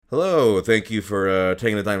Hello, thank you for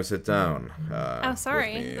taking the time to sit down. Oh, With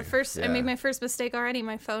sorry. me. I made my first mistake already.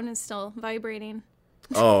 My phone is still vibrating.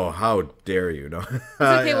 Oh, how dare you! No, It's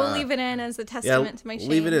okay. We'll leave it in as a testament to my shame.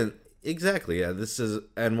 leave it in. Exactly. Yeah, this is,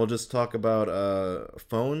 and we'll just talk about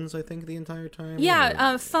phones. I think the entire time.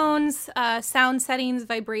 Yeah, phones, sound settings,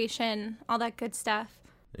 vibration, all that good stuff.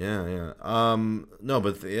 Yeah. No,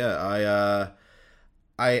 but there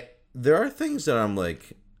are things that I'm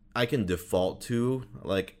like, I can default to.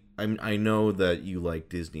 Like, I know that you like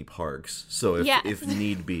Disney parks, so if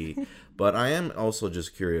need be, but I am also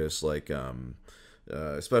just curious, like,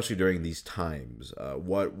 especially during these times,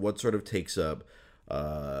 what sort of takes up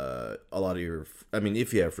a lot of your, I mean,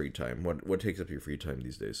 if you have free time, what takes up your free time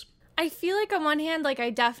these days? I feel like on one hand, like I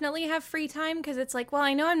definitely have free time because it's like, well,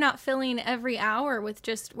 I know I'm not filling every hour with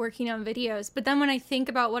just working on videos. But then when I think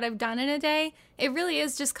about what I've done in a day, it really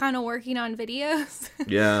is just kind of working on videos.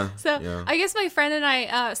 Yeah. So I guess my friend and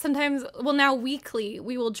I sometimes, well, now weekly,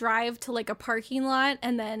 we will drive to like a parking lot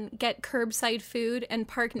and then get curbside food and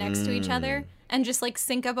park next to each other and just like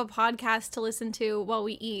sync up a podcast to listen to while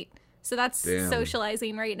we eat. So that's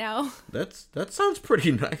socializing right now. That sounds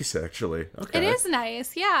pretty nice, actually. Okay. It is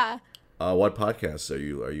nice, yeah. What podcasts are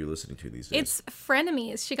you listening to these days? It's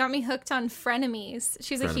Frenemies. She got me hooked on Frenemies.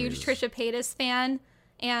 She's a huge Trisha Paytas fan,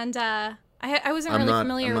 and I wasn't really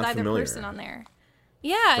familiar with either person on there.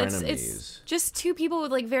 Yeah, it's just two people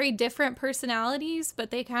with like very different personalities, but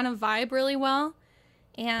they kind of vibe really well.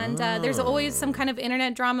 And there's always some kind of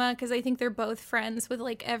internet drama because I think they're both friends with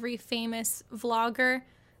like every famous vlogger.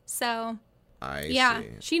 So see.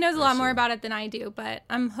 She knows a lot more about it than I do, but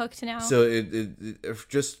I'm hooked now. So if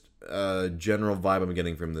just general vibe I'm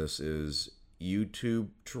getting from this is YouTube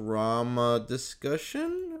drama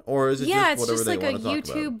discussion, or is it just whatever they want to talk about? Yeah, it's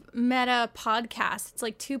just like a YouTube meta podcast. It's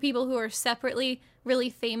like two people who are separately really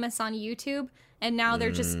famous on YouTube, and now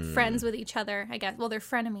they're just friends with each other, I guess. Well, they're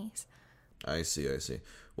frenemies. I see.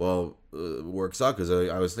 Well, works out because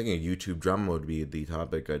I was thinking YouTube drama would be the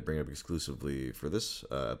topic I'd bring up exclusively for this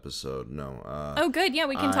episode. No. Oh, good. Yeah,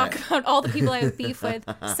 we can talk about all the people I have beef with.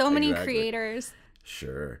 So many creators.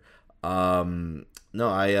 Sure. No,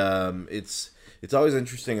 it's always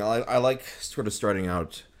interesting. I like sort of starting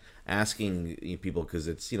out asking people because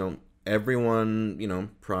it's, everyone,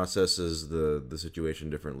 processes the situation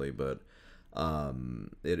differently, but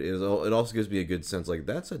it also gives me a good sense, like,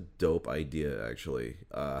 that's a dope idea, actually.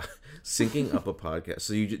 Syncing up a podcast.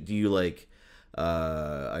 So do you like,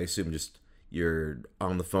 I assume just you're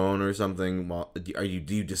on the phone or something do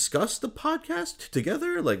you discuss the podcast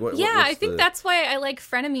together? Like what? Yeah, I think that's why I like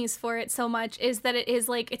Frenemies for it so much, is that it is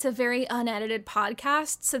like, it's a very unedited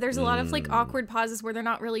podcast. So there's a lot of like awkward pauses where they're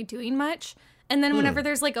not really doing much. And then whenever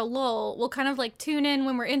there's like a lull, we'll kind of like tune in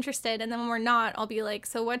when we're interested. And then when we're not, I'll be like,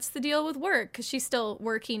 so what's the deal with work? Because she's still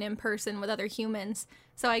working in person with other humans.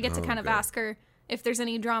 So I get to kind of ask her if there's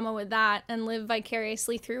any drama with that and live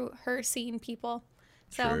vicariously through her seeing people.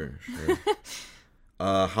 So. Sure.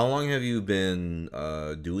 How long have you been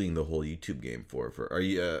doing the whole YouTube game for? Are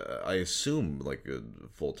you? I assume like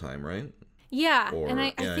full time, right? Yeah, and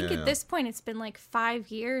I think at this point it's been like 5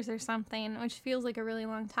 years or something, which feels like a really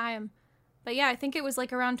long time. But yeah, I think it was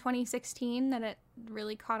like around 2016 that it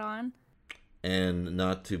really caught on. And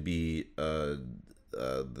not to be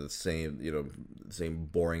the same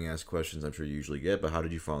boring ass questions I'm sure you usually get, but how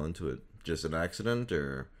did you fall into it? Just an accident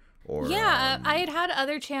or yeah, I had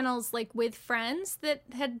other channels like with friends that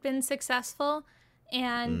had been successful,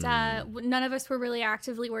 and none of us were really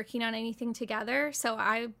actively working on anything together. So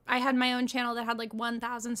I had my own channel that had like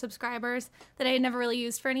 1,000 subscribers that I had never really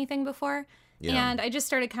used for anything before. Yeah. And I just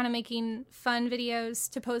started kind of making fun videos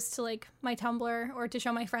to post to like my Tumblr or to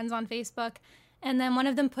show my friends on Facebook. And then one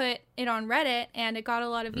of them put it on Reddit and it got a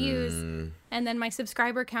lot of views. And then my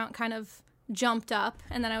subscriber count kind of jumped up.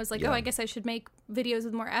 And then I was like, I guess I should make videos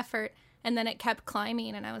with more effort. And then it kept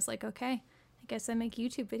climbing. And I was like, okay, I guess I make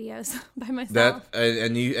YouTube videos by myself.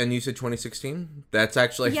 And you said 2016? That's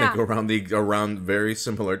actually, I think, around very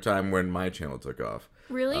similar time when my channel took off.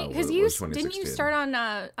 Really? Because didn't you start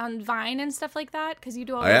on Vine and stuff like that? Because you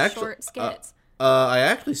do all those short skits. I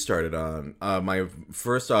actually started on my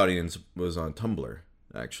first audience was on Tumblr,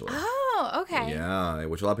 actually. Oh, okay. Yeah,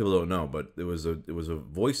 which a lot of people don't know, but it was a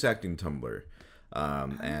voice acting Tumblr,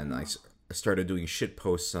 and I started doing shit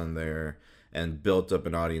posts on there and built up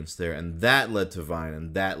an audience there, and that led to Vine,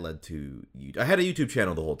 and that led to YouTube. I had a YouTube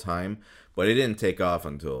channel the whole time, but it didn't take off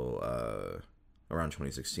until around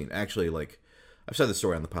 2016. Actually, like. I've said this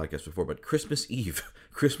story on the podcast before, but Christmas Eve,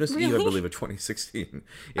 Christmas Eve, I Really? believe, of 2016.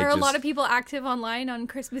 Are a lot of people active online on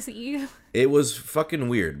Christmas Eve? It was fucking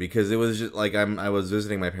weird because it was just like I was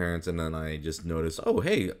visiting my parents and then I just noticed, oh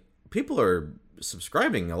hey, people are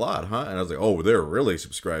subscribing a lot, huh? And I was like, oh, they're really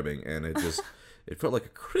subscribing, and it just it felt like a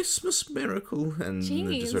Christmas miracle, and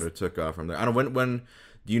it just sort of took off from there. I don't know when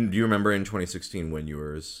do you remember in 2016 when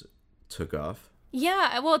yours took off?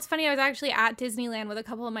 Yeah, well, it's funny. I was actually at Disneyland with a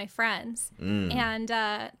couple of my friends, and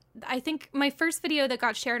I think my first video that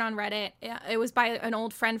got shared on Reddit, it was by an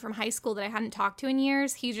old friend from high school that I hadn't talked to in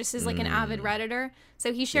years. He just is like an avid Redditor,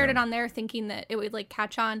 so he shared it on there thinking that it would like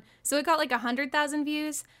catch on. So it got like 100,000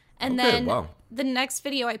 views, and then the next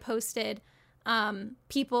video I posted,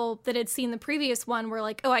 people that had seen the previous one were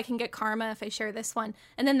like, oh, I can get karma if I share this one.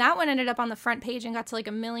 And then that one ended up on the front page and got to like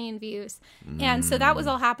 1 million views. And so that was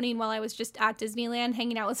all happening while I was just at Disneyland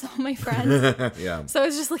hanging out with some of my friends. Yeah. So I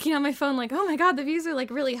was just looking on my phone like, oh my God, the views are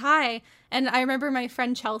like really high. And I remember my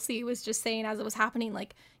friend Chelsea was just saying as it was happening,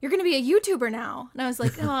 like, you're going to be a YouTuber now. And I was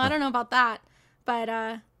like, oh, I don't know about that. But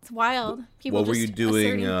it's wild. People what were just you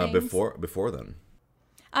doing asserting things. before then?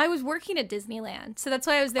 I was working at Disneyland, so that's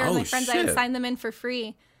why I was there with my friends. I would sign them in for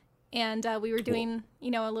free, and we were doing,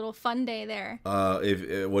 a little fun day there.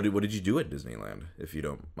 What did you do at Disneyland, if you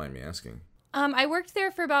don't mind me asking? I worked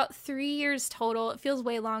there for about 3 years total. It feels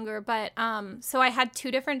way longer, but so I had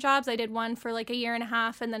 2 different jobs. I did one for like a year and a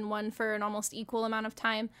half, and then one for an almost equal amount of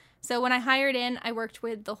time. So when I hired in, I worked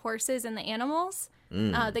with the horses and the animals.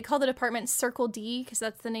 They call the department Circle D because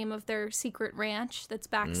that's the name of their secret ranch that's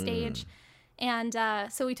backstage. And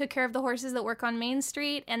so we took care of the horses that work on Main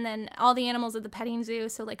Street and then all the animals at the petting zoo.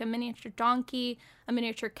 So like a miniature donkey, a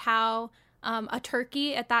miniature cow, a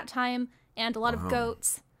turkey at that time, and a lot of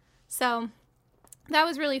goats. So that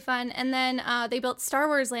was really fun. And then they built Star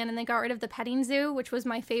Wars Land and they got rid of the petting zoo, which was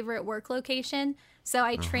my favorite work location. So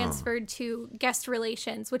I transferred to guest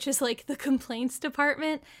relations, which is like the complaints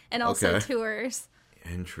department and also tours.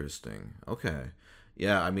 Interesting. Okay.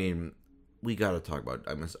 Yeah, I mean, we got to talk about,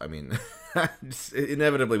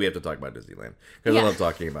 inevitably we have to talk about Disneyland because I love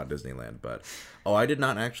talking about Disneyland, but I did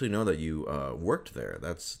not actually know that you worked there.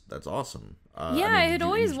 That's awesome. I had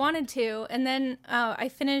always wanted to, and then I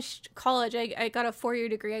finished college. I got a 4-year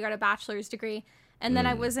degree. I got a bachelor's degree, and then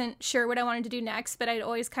I wasn't sure what I wanted to do next, but I'd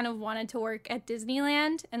always kind of wanted to work at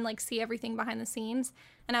Disneyland and like see everything behind the scenes,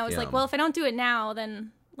 and I was like, well, if I don't do it now,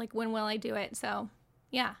 then like when will I do it? So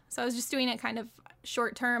I was just doing it kind of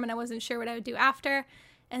short term, and I wasn't sure what I would do after,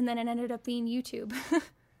 and then it ended up being YouTube.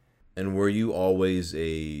 And were you always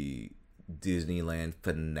a Disneyland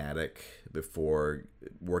fanatic before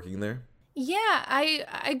working there? Yeah,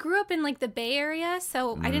 I grew up in like the Bay Area,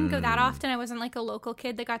 so I didn't go that often. I wasn't like a local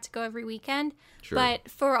kid that got to go every weekend. Sure.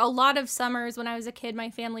 But for a lot of summers when I was a kid,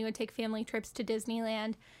 my family would take family trips to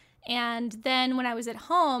Disneyland. And then when I was at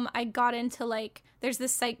home, I got into like, there's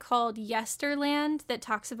this site called Yesterland that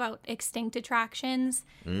talks about extinct attractions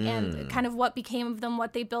and kind of what became of them,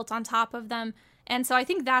 what they built on top of them. And so I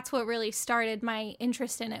think that's what really started my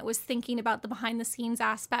interest in it, was thinking about the behind the scenes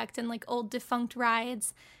aspect and like old defunct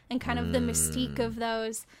rides and kind of the mystique of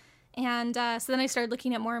those. And so then I started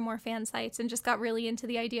looking at more and more fan sites and just got really into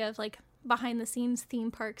the idea of like behind the scenes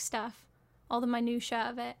theme park stuff, all the minutia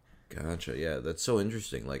of it. Gotcha. Yeah, that's so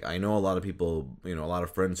interesting. Like, I know a lot of people, a lot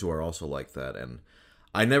of friends who are also like that, and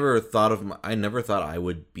I never thought I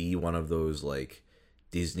would be one of those like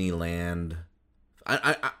Disneyland.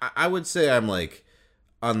 I would say I'm like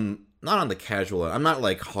not on the casual. I'm not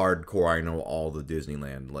like hardcore. I know all the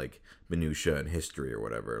Disneyland like minutia and history or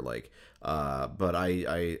whatever. Like, but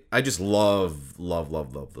I just love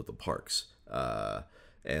the parks.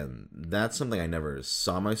 And that's something I never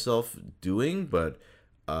saw myself doing, but.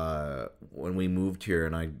 When we moved here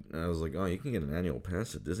and I was like, oh, you can get an annual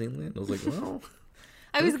pass at Disneyland. I was like, well,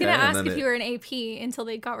 I was gonna ask if you were an AP until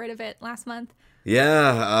they got rid of it last month.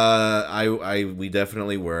 Yeah, we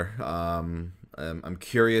definitely were. I'm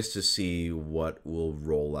curious to see what will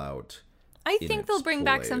roll out. I think they'll bring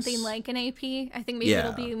back something like an AP. I think maybe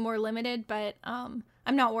it'll be more limited, but I'm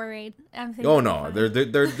not worried.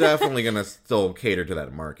 They're definitely gonna still cater to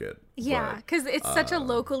that market. Yeah, because it's such a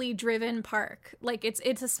locally driven park. Like it's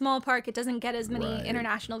a small park. It doesn't get as many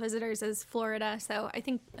international visitors as Florida, so I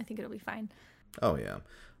think it'll be fine. Oh yeah.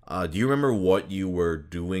 Do you remember what you were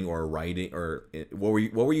doing or writing, or what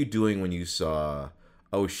were you doing when you saw?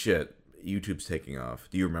 Oh shit! YouTube's taking off.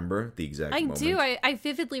 Do you remember the exact moment? I do. I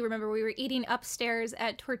vividly remember we were eating upstairs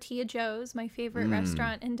at Tortilla Joe's, my favorite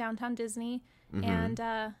restaurant in downtown Disney. And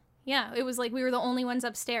it was like we were the only ones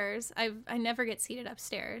upstairs. I never get seated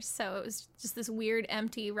upstairs, so it was just this weird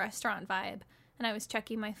empty restaurant vibe. And I was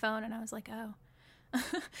checking my phone and I was like, oh,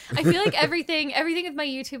 I feel like everything with my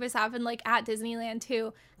YouTube has happened like at Disneyland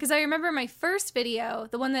too. Because I remember my first video,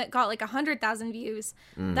 the one that got like 100,000 views,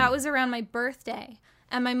 that was around my birthday.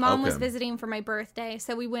 And my mom was visiting for my birthday.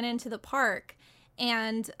 So we went into the park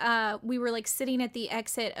and we were like sitting at the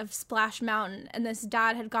exit of Splash Mountain. And this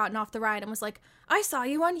dad had gotten off the ride and was like, I saw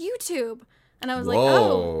you on YouTube. And I was like,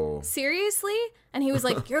 oh, seriously? And he was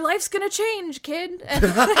like, your life's going to change, kid.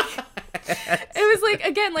 And like, it was like,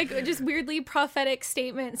 again, like just weirdly prophetic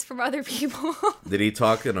statements from other people. Did he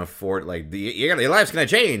talk in a fort like, your life's going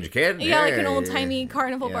to change, kid? Yeah, like an old-timey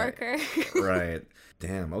carnival barker. Right.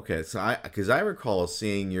 Damn, okay. So because I recall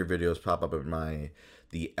seeing your videos pop up in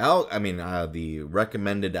the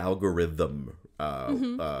recommended algorithm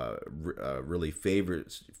really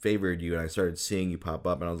favored you, and I started seeing you pop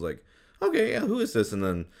up, and I was like, okay, yeah, who is this? And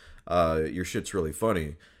then your shit's really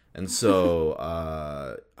funny. And so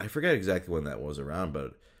I forget exactly when that was around,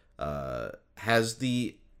 but I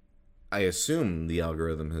assume the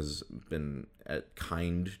algorithm has been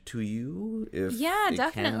kind to you? Yeah,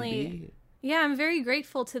 definitely. Yeah, I'm very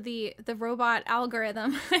grateful to the robot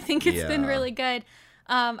algorithm. I think it's been really good.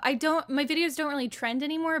 My videos don't really trend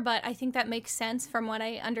anymore, but I think that makes sense from what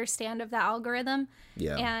I understand of the algorithm.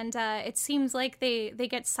 Yeah. And it seems like they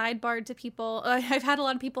get sidebarred to people. I've had a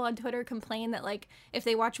lot of people on Twitter complain that like if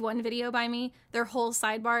they watch one video by me, their whole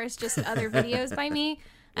sidebar is just other videos by me.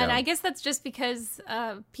 And I guess that's just because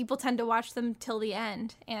people tend to watch them till the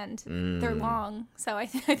end, and they're long. So I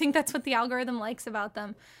think that's what the algorithm likes about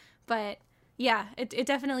them. But yeah, it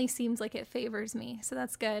definitely seems like it favors me, so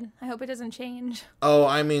that's good. I hope it doesn't change. Oh,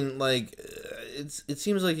 I mean, like, it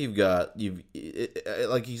seems like like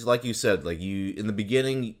you said, like you in the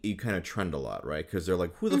beginning you kind of trend a lot, right? Because they're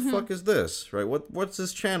like, who the fuck is this, right? What's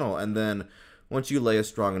this channel? And then once you lay a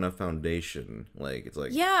strong enough foundation, like it's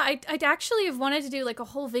like I'd actually have wanted to do like a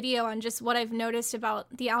whole video on just what I've noticed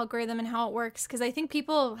about the algorithm and how it works, because I think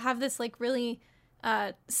people have this like really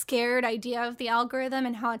scared idea of the algorithm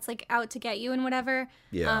and how it's like out to get you and whatever.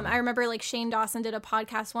 I remember like Shane Dawson did a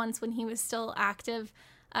podcast once when he was still active,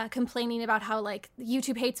 complaining about how like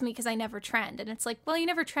YouTube hates me because I never trend. And it's like, well, you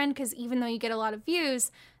never trend because even though you get a lot of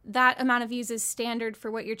views, that amount of views is standard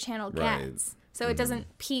for what your channel gets. So it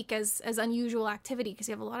doesn't peak as unusual activity because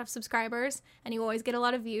you have a lot of subscribers and you always get a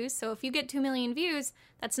lot of views. So if you get 2 million views,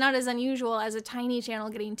 that's not as unusual as a tiny channel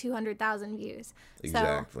getting 200,000 views.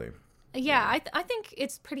 Exactly. So, yeah, I think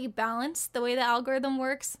it's pretty balanced the way the algorithm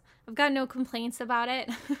works. I've got no complaints about it.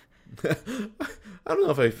 I don't know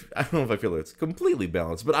if I feel it's completely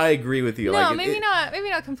balanced, but I agree with you. No, like, maybe not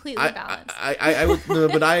completely balanced. I would, no,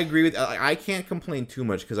 but I agree with. I can't complain too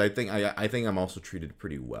much because I think I'm also treated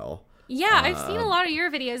pretty well. Yeah, I've seen a lot of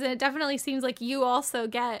your videos, and it definitely seems like you also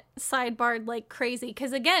get sidebarred like crazy.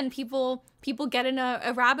 Because again, people get in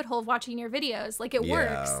a rabbit hole of watching your videos. Like it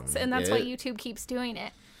works, and that's why YouTube keeps doing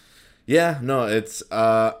it. Yeah, no, it's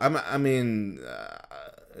oh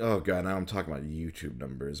god, now I'm talking about YouTube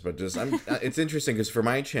numbers, but just it's interesting because for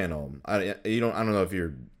my channel, I don't know if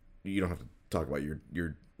you don't have to talk about your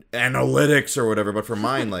analytics or whatever, but for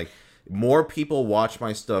mine, like more people watch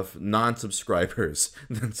my stuff non-subscribers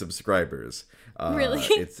than subscribers. Really,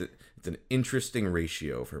 it's an interesting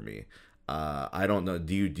ratio for me. I don't know.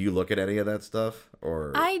 Do you look at any of that stuff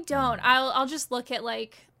or? I don't. I'll just look at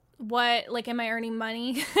like. What, like, am I earning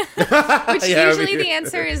money? Which usually the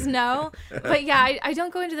answer is no. But yeah, I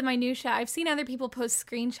don't go into the minutia. I've seen other people post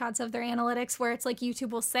screenshots of their analytics where it's like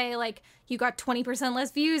YouTube will say like you got 20%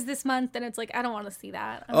 less views this month, and it's like I don't want to see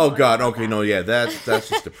that. Oh god, okay, no, yeah, that's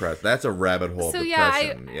just depressed. That's a rabbit hole. So of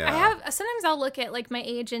depression. I have sometimes I'll look at like my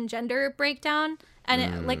age and gender breakdown.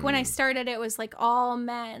 And like when I started, it was like all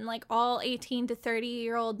men, like all 18 to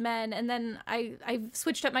 30-year-old men. And then I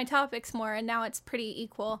switched up my topics more, and now it's pretty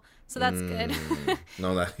equal. So that's good.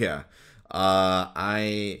 No,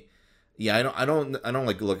 I don't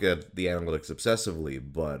like look at the analytics obsessively,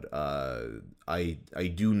 but I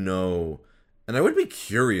do know, and I would be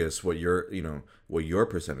curious what your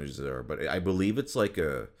percentages are. But I believe it's like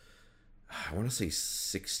I want to say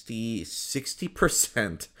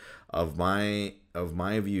 60% of my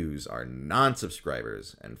views are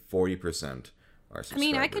non-subscribers and 40% are subscribers. I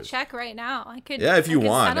mean, I could check right now. I could. Yeah, if you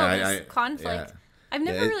want. Conflict. Yeah. I've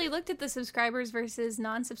never really looked at the subscribers versus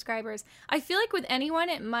non-subscribers. I feel like with anyone,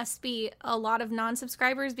 it must be a lot of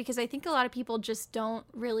non-subscribers because I think a lot of people just don't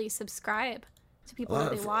really subscribe to people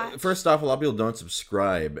that they watch. First off, a lot of people don't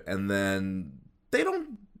subscribe, and then they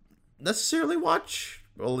don't necessarily watch.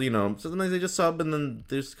 Well, sometimes they just sub and then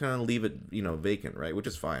they just kind of leave it, vacant, right? Which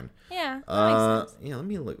is fine. Yeah, that makes sense. Yeah, let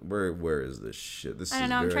me look. Where is this shit? I don't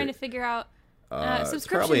know. I'm trying to figure out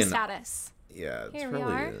subscription status. Yeah, it's Here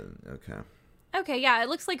probably we are. Okay. Okay, yeah, it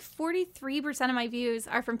looks like 43% of my views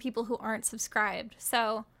are from people who aren't subscribed.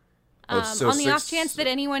 So, So on the off six. chance that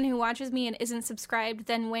anyone who watches me and isn't subscribed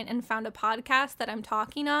then went and found a podcast that I'm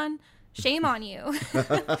talking on, shame on you.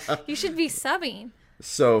 You should be subbing.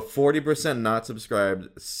 So 40% not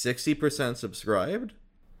subscribed, 60% subscribed.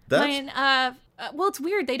 That's Mine, well, it's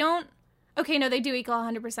weird. They don't. Okay, no, they do equal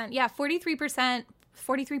 100%. Yeah, 43%,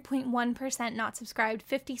 43.1% not subscribed,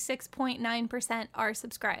 56.9% are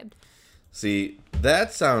subscribed. see,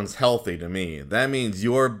 that sounds healthy to me. That means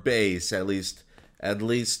your base, at least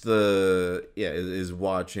the is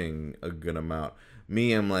watching a good amount.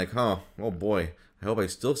 Me, I'm like, oh boy, I hope I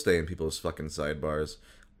still stay in people's fucking sidebars.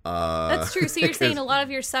 That's true. So you're saying a lot of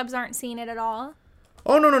your subs aren't seeing it at all?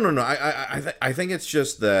 Oh no. I think it's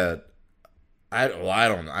just that I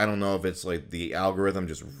don't know if it's like the algorithm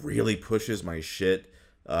just really pushes my shit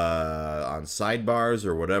on sidebars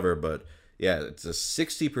or whatever, but yeah, it's a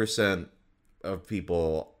 60% of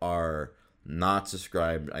people are not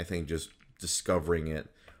subscribed. I think just discovering it,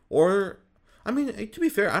 or I mean, to be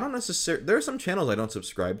fair, I don't necessarily. There are some channels I don't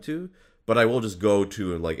subscribe to, but I will just go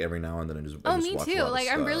to like every now and then and just Me watch a too. lot of Like,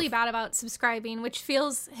 I'm stuff. really bad about subscribing, which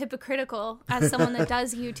feels hypocritical as someone that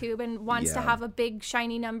does YouTube and wants to Yeah. have a big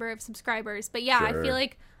shiny number of subscribers. But yeah, I Sure. feel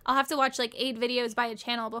like I'll have to watch like 8 videos by a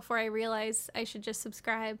channel before I realize I should just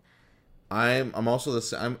subscribe. I'm also the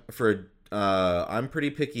same. I'm pretty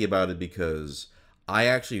picky about it because I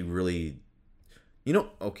actually really,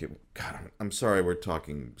 okay, God, I'm sorry we're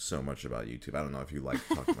talking so much about YouTube. I don't know if you like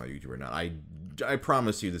talking about YouTube or not. I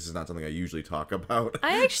promise you this is not something I usually talk about.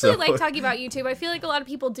 I actually like talking about YouTube. I feel like a lot of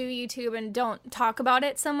people do YouTube and don't talk about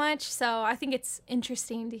it so much. So I think it's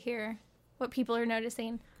interesting to hear what people are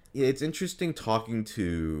noticing. Yeah, it's interesting talking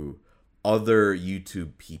to other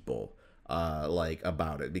YouTube people like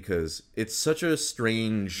about it because it's such a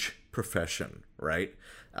strange profession, right?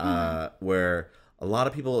 Where a lot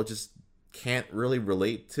of people just can't really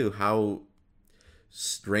relate to how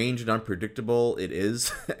strange and unpredictable it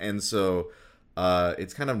is, and so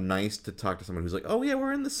it's kind of nice to talk to someone who's like, "Oh yeah,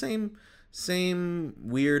 we're in the same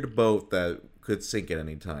weird boat that could sink at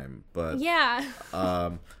any time." But Yeah.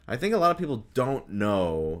 I think a lot of people don't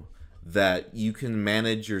know that you can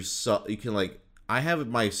manage your you can like I have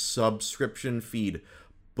my subscription feed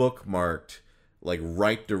bookmarked like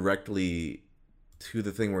right directly to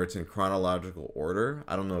the thing where it's in chronological order.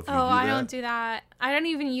 I don't know if you do that. I don't do that. I don't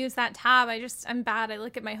even use that tab. I'm bad. I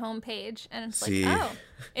look at my home page and it's See? like, oh,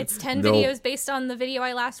 it's 10 No. videos based on the video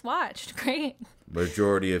I last watched. Great.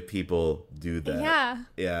 Majority of people do that. Yeah.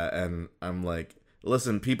 Yeah, and I'm like,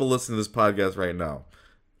 listen, people listen to this podcast right now.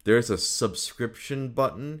 There's a subscription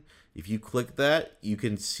button. If you click that, you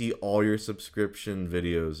can see all your subscription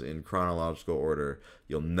videos in chronological order.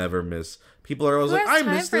 You'll never miss. People are always Who like, has I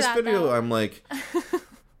time missed for this that, video. though? I'm like,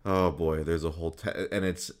 oh boy, there's a whole and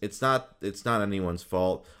it's not anyone's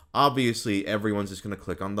fault. Obviously, everyone's just gonna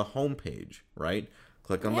click on the homepage, right?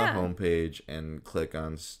 Click on Yeah. the homepage and click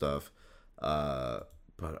on stuff. But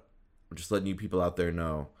I'm just letting you people out there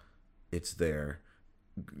know it's there,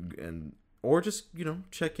 and or just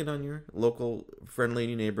check in on your local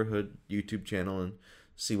friendly neighborhood YouTube channel and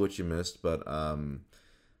see what you missed. But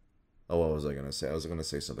what was I gonna say? I was gonna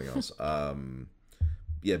say something else.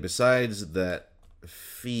 Yeah. Besides that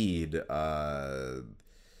feed, I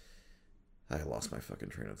lost my fucking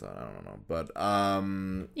train of thought. I don't know, but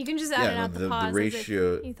You can just edit out the pause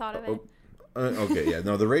ratio. as if you thought of it. Okay, yeah,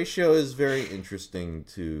 no, the ratio is very interesting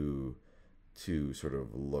to sort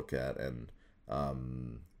of look at, and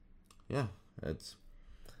yeah, it's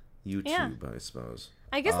YouTube, I suppose.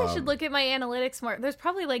 I guess I should look at my analytics more. There's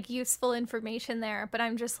probably like useful information there, but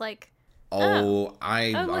I'm just like, I look, how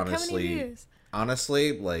many honestly, views.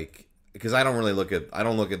 like, because I don't look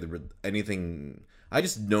at anything. I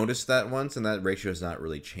just noticed that once, and that ratio has not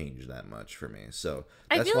really changed that much for me. So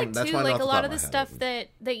I feel like too, like a lot of the stuff that.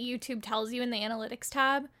 that YouTube tells you in the analytics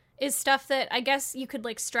tab is stuff that I guess you could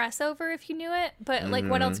like stress over if you knew it, but like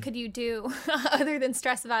what else could you do other than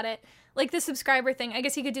stress about it? Like the subscriber thing, I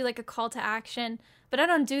guess you could do like a call to action, but I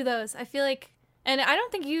don't do those. I feel like, and I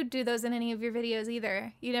don't think you do those in any of your videos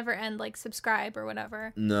either. You never end like subscribe or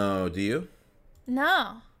whatever. No, do you?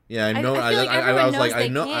 No. Yeah, I know. I feel like everyone was like, knows I they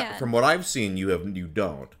know. can. From what I've seen, you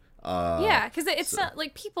don't. Yeah, because it's not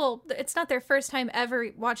like people, it's not their first time ever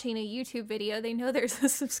watching a YouTube video. They know there's a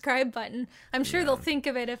subscribe button. I'm sure they'll think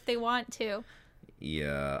of it if they want to.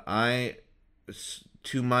 Yeah,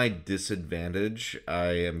 to my disadvantage, I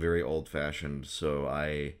am very old fashioned, so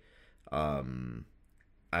I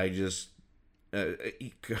just,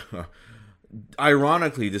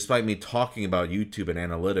 ironically, despite me talking about YouTube and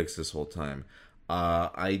analytics this whole time,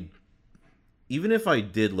 even if I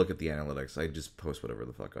did look at the analytics, I just post whatever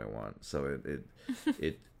the fuck I want. So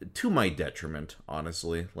it to my detriment,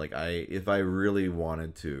 honestly. Like if I really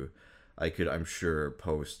wanted to, I could, I'm sure,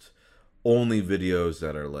 post only videos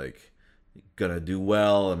that are like gonna do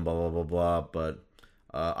well and blah blah blah blah. But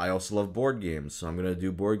I also love board games, so I'm gonna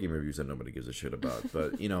do board game reviews that nobody gives a shit about.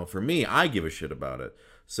 But for me, I give a shit about it.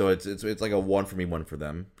 So it's like a one for me, one for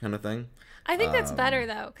them kind of thing. I think that's better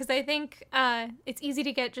though, because I think it's easy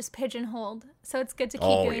to get just pigeonholed. So it's good to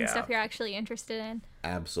keep doing stuff you're actually interested in.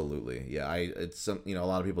 Absolutely, yeah. It's some a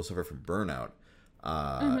lot of people suffer from burnout,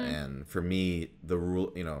 and for me, the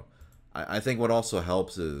rule, I think what also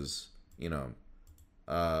helps is kind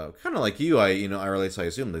of like you. I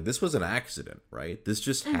assume that this was an accident, right? This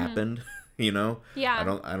just happened,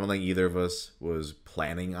 Yeah. I don't think either of us was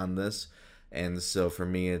planning on this. And so for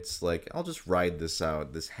me, it's like, I'll just ride this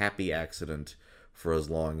out, this happy accident, for as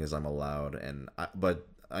long as I'm allowed. But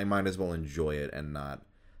I might as well enjoy it and not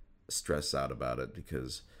stress out about it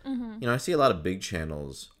because, I see a lot of big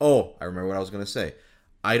channels. Oh, I remember what I was going to say.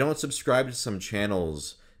 I don't subscribe to some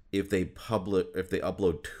channels if they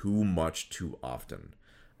upload too much too often.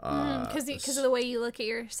 Because of the way you look at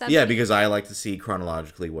your sub. Yeah, because I like to see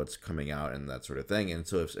chronologically what's coming out and that sort of thing. And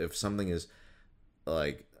so if something is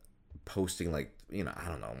like posting like I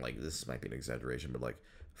don't know, like this might be an exaggeration, but like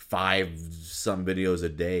 5 some videos a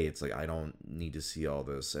day, it's like I don't need to see all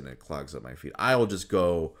this and it clogs up my feed. I will just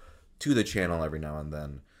go to the channel every now and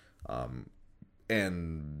then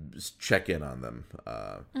and check in on them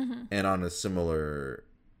and on a similar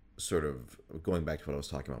sort of going back to what I was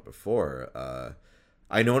talking about before,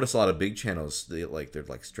 I notice a lot of big channels they're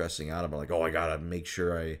like stressing out about like, oh, I gotta make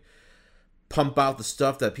sure I pump out the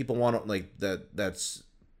stuff that people want, like that's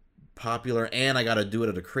popular, and I gotta do it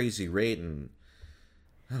at a crazy rate, and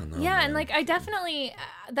I don't know. Yeah, man. and like I definitely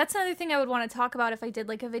that's another thing I would want to talk about if I did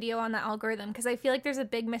like a video on the algorithm, because I feel like there's a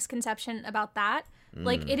big misconception about that.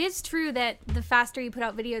 Like it is true that the faster you put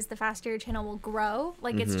out videos, the faster your channel will grow.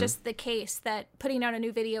 Like it's just the case that putting out a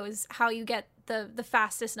new video is how you get the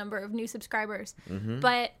fastest number of new subscribers.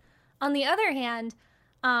 But on the other hand,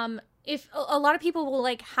 if a lot of people will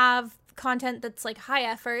like have content that's like high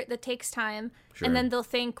effort that takes time, and then they'll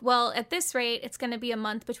think, well, at this rate it's going to be a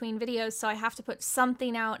month between videos, so I have to put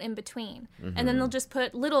something out in between, and then they'll just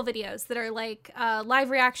put little videos that are like live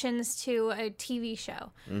reactions to a TV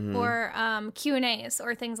show or Q&As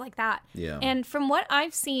or things like that. And from what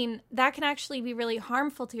I've seen, that can actually be really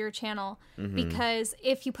harmful to your channel, because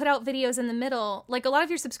if you put out videos in the middle, like a lot of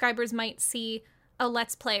your subscribers might see a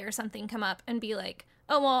Let's Play or something come up and be like,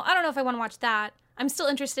 oh, well, I don't know if I want to watch that. I'm still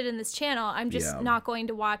interested in this channel. I'm just not going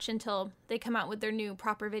to watch until they come out with their new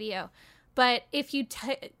proper video. But if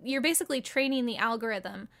you're basically training the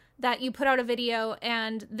algorithm that you put out a video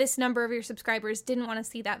and this number of your subscribers didn't want to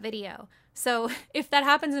see that video. So if that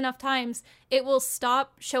happens enough times, it will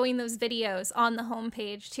stop showing those videos on the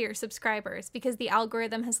homepage to your subscribers, because the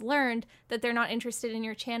algorithm has learned that they're not interested in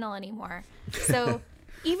your channel anymore. So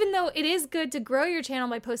even though it is good to grow your channel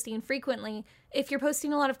by posting frequently, if you're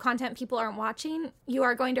posting a lot of content people aren't watching, you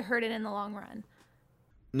are going to hurt it in the long run.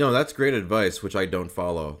 No, that's great advice, which I don't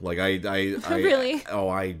follow. Like I Really?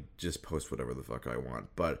 I just post whatever the fuck I want.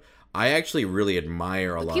 But I actually really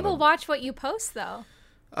admire a lot. People watch what you post, though.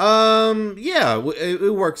 Yeah,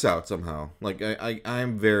 it works out somehow. Like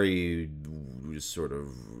I'm very just sort of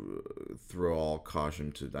throw all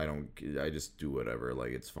caution to. I just do whatever.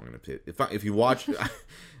 Like it's fine if you watch.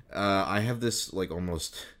 I have this like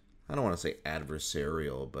almost, I don't want to say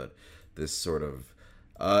adversarial, but this sort of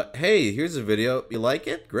hey, here's a video. You like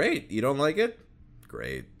it? Great. You don't like it?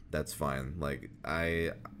 Great. That's fine. Like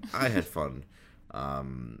I had fun.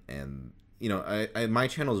 And I my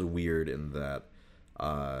channel is weird in that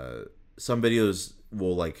some videos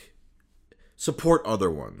will like support other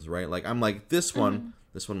ones, right? Like I'm like this one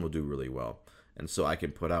will do really well, and so I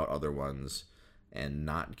can put out other ones and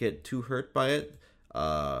not get too hurt by it.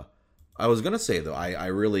 I was gonna say though,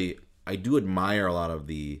 I do admire a lot of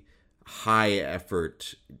the high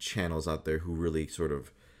effort channels out there who really sort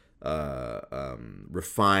of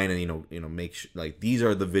refine and make like these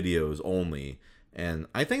are the videos only, and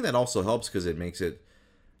I think that also helps because it makes it,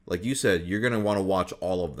 like you said, you're gonna want to watch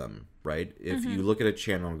all of them, right? If you look at a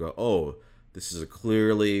channel and go, oh, this is a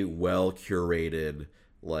clearly well curated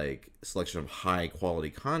like selection of high quality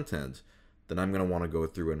content, then I'm gonna want to go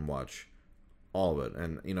through and watch all of it.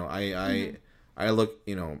 And I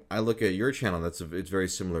look at your channel. It's very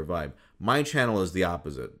similar vibe. My channel is the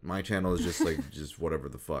opposite. My channel is just like just whatever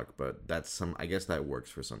the fuck. But I guess that works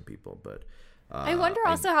for some people. But I wonder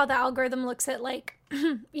also how the algorithm looks at like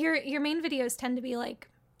your main videos tend to be like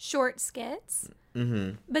short skits.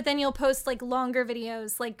 but then you'll post like longer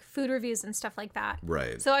videos, like food reviews and stuff like that.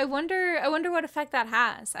 Right. So I wonder what effect that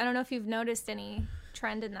has. I don't know if you've noticed any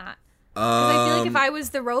trend in that. Because I feel like if I was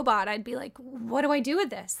the robot, I'd be like, what do I do with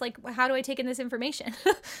this? Like, how do I take in this information?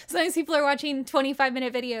 Sometimes people are watching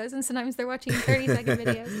 25-minute videos, and sometimes they're watching 30-second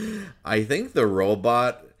videos. I think the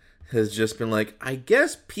robot has just been like, I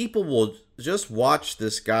guess people will just watch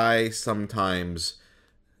this guy sometimes,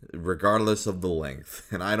 regardless of the length.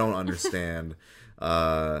 And I don't understand.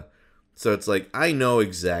 So it's like, I know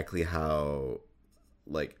exactly how,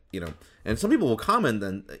 like, you know, and some people will comment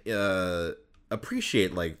and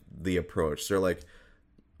appreciate, like, the approach. They're like,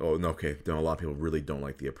 oh, no, okay, no, a lot of people really don't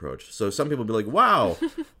like the approach. So some people be like, wow,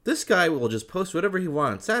 this guy will just post whatever he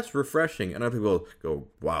wants. That's refreshing. And other people go,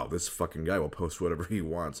 wow, this fucking guy will post whatever he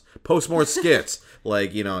wants. Post more skits.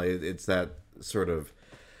 Like, you know, it's that sort of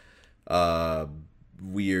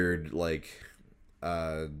weird, like,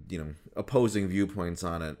 you know, opposing viewpoints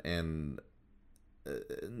on it. And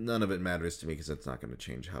none of it matters to me because it's not going to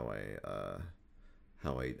change how I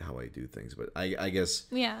do things. But I guess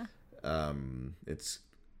it's,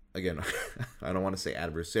 again, I don't want to say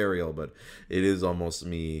adversarial, but it is almost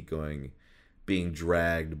me being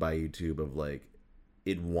dragged by YouTube of like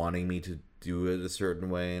it wanting me to do it a certain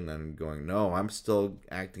way, and I'm going, no, I'm still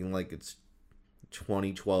acting like it's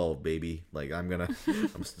 2012, baby. Like I'm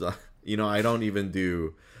still, you know, I don't even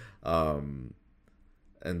do, and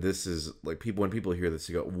this is like when people hear this,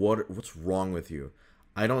 they go, what's wrong with you?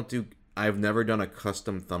 I've never done a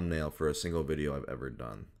custom thumbnail for a single video I've ever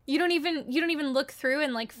done. You don't even look through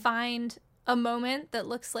and like find a moment that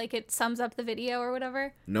looks like it sums up the video or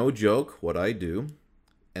whatever? No joke, what I do,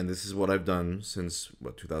 and this is what I've done since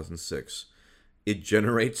 2006. It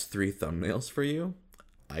generates 3 thumbnails for you.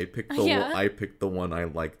 I picked the one I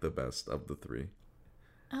like the best of the 3.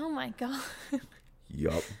 Oh my god.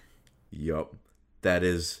 Yup. That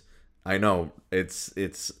is, I know, it's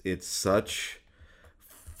such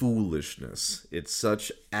foolishness. It's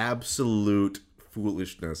such absolute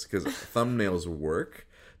foolishness because thumbnails work.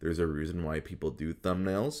 There's a reason why people do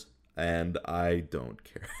thumbnails, and I don't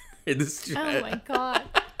care. It's just, oh my god.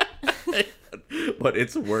 But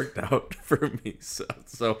it's worked out for me. So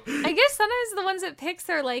I guess sometimes the ones it picks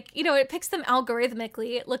are like, you know, it picks them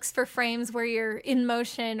algorithmically. It looks for frames where you're in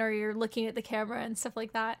motion or you're looking at the camera and stuff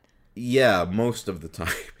like that. Yeah, most of the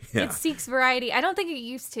time. Yeah. It seeks variety. I don't think it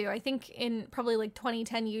used to. I think in probably like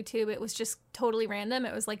 2010 YouTube, it was just totally random.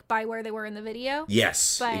 It was like by where they were in the video.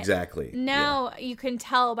 Yes, but exactly. Now you can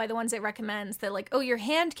tell by the ones it recommends that like, oh, your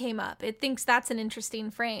hand came up. It thinks that's an interesting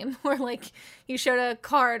frame. Or like you showed a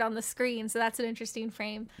card on the screen, so that's an interesting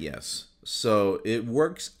frame. Yes. So it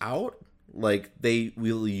works out. Like they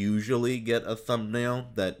will usually get a thumbnail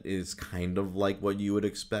that is kind of like what you would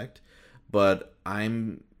expect. But I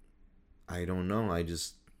don't know. I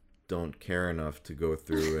just don't care enough to go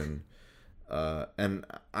through and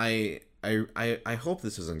I hope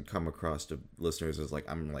this doesn't come across to listeners as like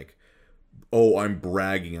I'm like, oh, I'm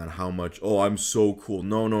bragging on how much, oh, I'm so cool.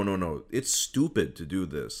 No. It's stupid to do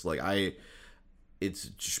this. Like it's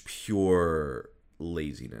just pure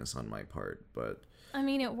laziness on my part. But I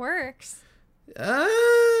mean, it works.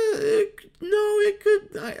 It could.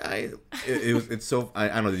 It's so. I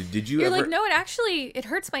don't know. Did you? You're ever... like, no. It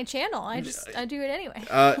hurts my channel. I do it anyway.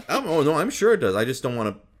 Oh no, I'm sure it does. I just don't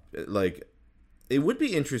want to. Like, it would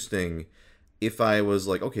be interesting if I was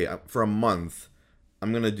like, okay, for a month,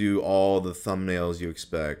 I'm gonna do all the thumbnails you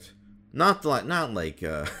expect. Not like.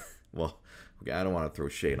 Well, okay. I don't want to throw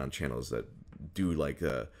shade on channels that do like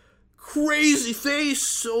crazy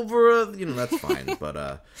face over that's fine,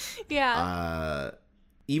 but yeah,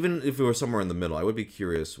 even if it were somewhere in the middle, I would be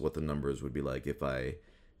curious what the numbers would be like if I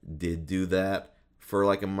did do that for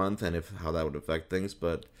like a month and how that would affect things.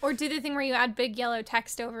 But or do the thing where you add big yellow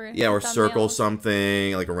text over it, or circle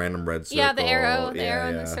something like a random red circle, the arrow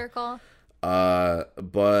in the circle.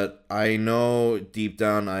 But I know deep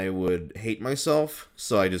down I would hate myself,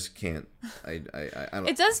 so I just can't. I don't.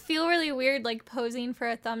 It does feel really weird, like posing for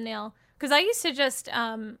a thumbnail, because I used to just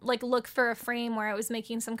like look for a frame where I was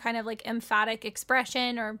making some kind of like emphatic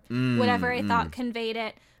expression or whatever I thought conveyed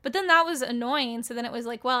it. But then that was annoying, so then it was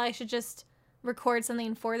like, well, I should just record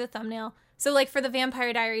something for the thumbnail. So like for the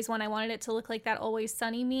Vampire Diaries one, I wanted it to look like that Always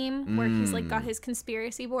Sunny meme where he's like got his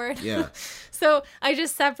conspiracy board. Yeah. So I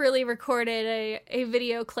just separately recorded a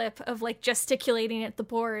video clip of like gesticulating at the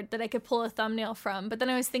board that I could pull a thumbnail from. But then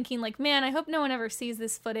I was thinking like, man, I hope no one ever sees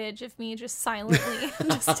this footage of me just silently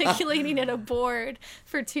gesticulating at a board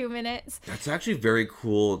for 2 minutes. That's actually very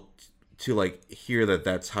cool to like hear that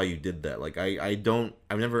that's how you did that. Like I've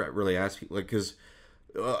never really asked people, like, because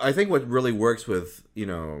I think what really works with,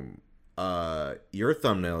 your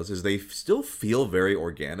thumbnails is they still feel very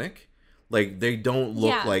organic. Like they don't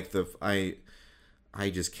look like I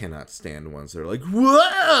just cannot stand ones that are like,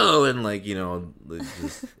 whoa, and like, you know,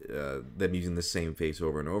 just them using the same face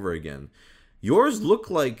over and over again. Yours look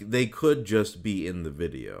like they could just be in the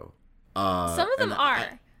video. Some of them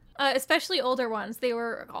are, especially older ones. They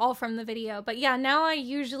were all from the video. But yeah, now I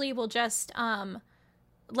usually will just,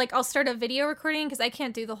 like, I'll start a video recording because I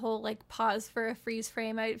can't do the whole, like, pause for a freeze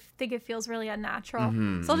frame. I think it feels really unnatural.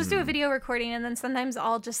 So I'll just do a video recording, and then sometimes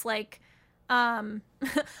I'll just, like,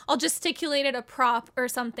 I'll gesticulate at a prop or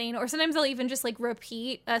something, or sometimes I'll even just like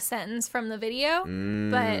repeat a sentence from the video,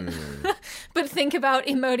 but think about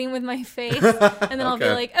emoting with my face, and then I'll be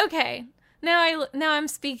like, okay, now I'm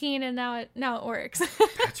speaking, and now it works.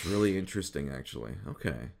 That's really interesting, actually.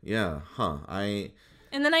 Okay, yeah,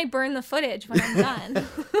 and then I burn the footage when I'm done.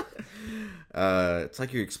 It's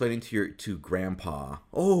like you're explaining to grandpa.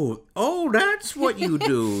 Oh, that's what you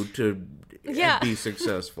do to be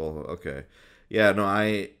successful. Okay, yeah, no,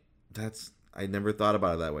 I never thought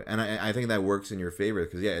about it that way, and I think that works in your favor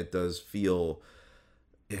because it does feel.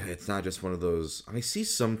 It's not just one of those. I see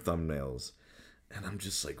some thumbnails, and I'm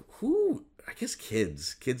just like, who? I guess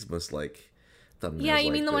kids must like. Yeah,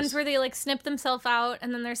 you mean the ones where they like snip themselves out,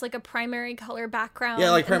 and then there's like a primary color background. Yeah,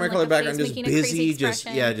 like primary color background, just busy, just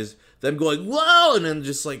them going whoa, and then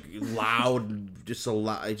just like loud, just so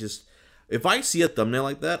loud. If I see a thumbnail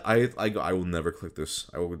like that, I will never click this.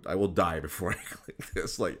 I will die before I click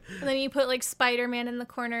this. Like, and then you put like Spider-Man in the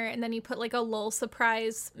corner, and then you put like a lol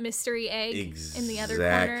surprise mystery egg in the other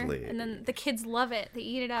corner, and then the kids love it. They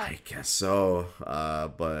eat it up. I guess so,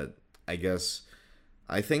 but I guess.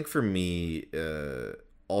 I think for me,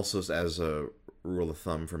 also as a rule of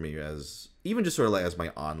thumb for me, as even just sort of like as my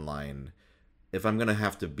online, if I'm gonna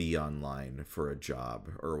have to be online for a job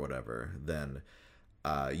or whatever, then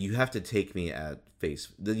you have to take me at face.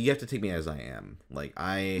 You have to take me as I am. Like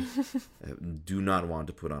I do not want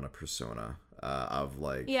to put on a persona of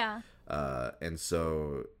like and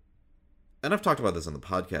so, and I've talked about this on the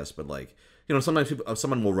podcast, but like. You know, sometimes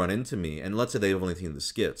someone will run into me, and let's say they've only seen the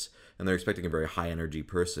skits, and they're expecting a very high energy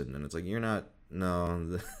person, and it's like, you're not.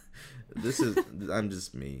 No, I'm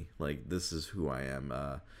just me. Like, this is who I am.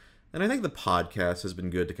 And I think the podcast has been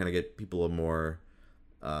good to kind of get people a more.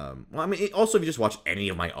 Well, I mean, also if you just watch any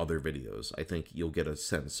of my other videos, I think you'll get a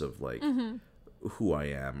sense of like who I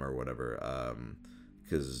am or whatever.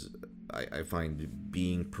 Because I find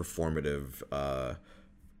being performative.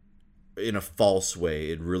 In a false way,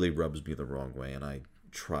 it really rubs me the wrong way, and I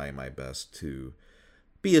try my best to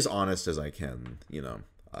be as honest as I can, you know,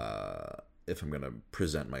 if I'm going to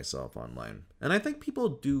present myself online. And I think people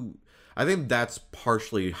do. I think that's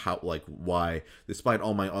partially how, like, why, despite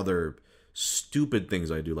all my other stupid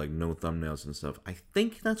things I do, like no thumbnails and stuff, I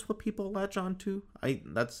think that's what people latch on to.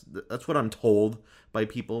 That's what I'm told by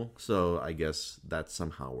people, so I guess that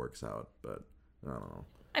somehow works out, but I don't know.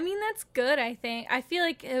 I mean, that's good, I think. I feel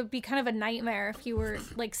like it would be kind of a nightmare if you were,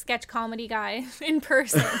 like, sketch comedy guy in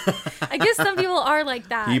person. I guess some people are like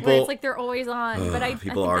that, where it's like they're always on, but I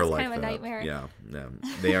think that's like kind of a nightmare. Yeah,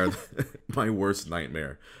 they are my worst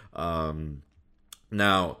nightmare.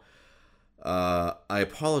 Now, I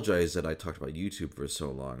apologize that I talked about YouTube for so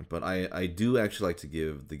long, but I do actually like to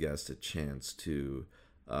give the guest a chance to...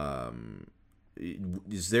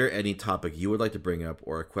 is there any topic you would like to bring up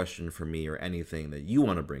or a question for me or anything that you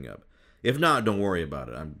want to bring up? If not, don't worry about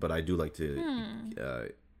it. But I do like to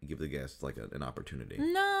give the guest like an opportunity.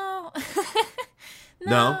 No.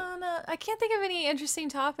 No. I can't think of any interesting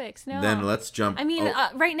topics. No. Then let's jump. I mean,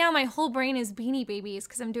 right now my whole brain is Beanie Babies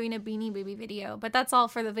because I'm doing a Beanie Baby video, but that's all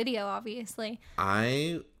for the video, obviously.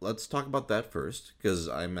 Let's talk about that first because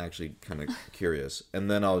I'm actually kind of curious, and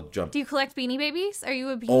then I'll jump. Do you collect Beanie Babies? Are you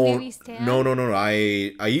a Beanie Baby stan? No.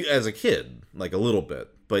 I as a kid, like a little bit,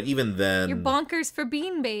 but even then, you're bonkers for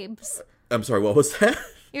Bean Babes. I'm sorry, what was that?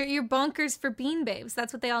 You're bonkers for Bean Babes.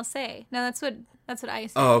 That's what they all say. No, that's what I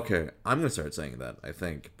say. Oh, okay. I'm gonna start saying that, I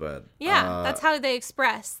think, but yeah, that's how they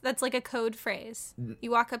express. That's like a code phrase.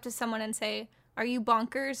 You walk up to someone and say, "Are you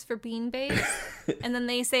bonkers for Bean Babes?" And then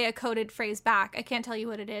they say a coded phrase back. I can't tell you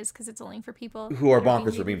what it is because it's only for people who are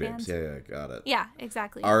bonkers for Bean Babes. Yeah, got it. Yeah,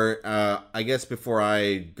 exactly. I guess before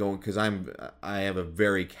I go, because I have a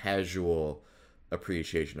very casual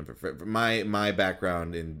appreciation of it. For my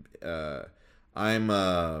background in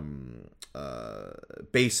I'm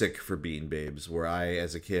basic for Bean Babes, where I,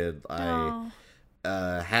 as a kid,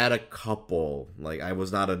 had a couple. Like, I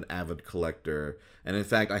was not an avid collector, and in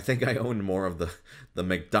fact, I think I owned more of the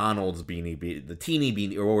McDonald's the teeny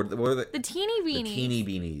beanie, or what were The teeny beanies. the teeny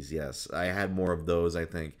beanies. Yes, I had more of those, I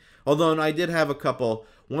think. Although I did have a couple.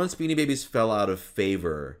 Once Beanie Babies fell out of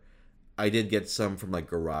favor, I did get some from like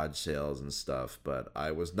garage sales and stuff, but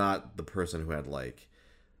I was not the person who had like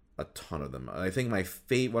a ton of them. I think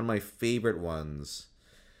one of my favorite ones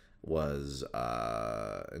was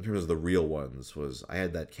in terms of the real ones was I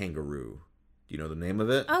had that kangaroo. Do you know the name of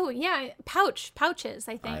it? Oh yeah, pouches.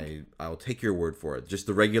 I think. I'll take your word for it. Just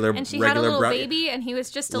the regular. And she regular had a little baby, and he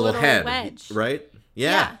was just a little head, wedge. right?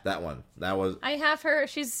 Yeah, that one. That was. I have her.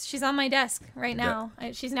 She's on my desk right now.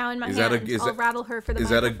 She's now in my hand. I'll rattle her for the.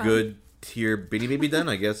 Is microphone. that a good tier Beanie Baby then?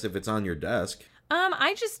 I guess if it's on your desk.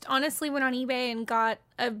 I just honestly went on eBay and got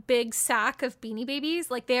a big sack of Beanie Babies.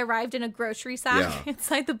 Like, they arrived in a grocery sack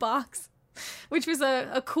inside the box, which was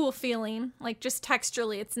a cool feeling. Like, just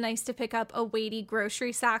texturally, it's nice to pick up a weighty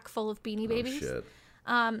grocery sack full of Beanie Babies. Oh,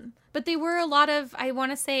 shit. But they were a lot of, I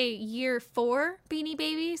want to say, year 4 Beanie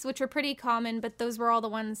Babies, which were pretty common, but those were all the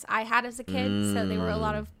ones I had as a kid. So they were a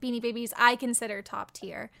lot of Beanie Babies I consider top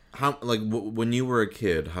tier. How, like, when you were a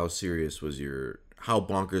kid, how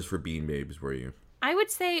bonkers for Beanie Babies were you? I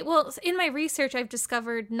would say, well, in my research, I've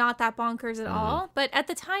discovered not that bonkers at all. But at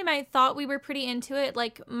the time, I thought we were pretty into it.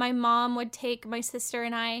 Like, my mom would take my sister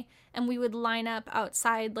and I, and we would line up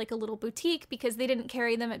outside, like, a little boutique because they didn't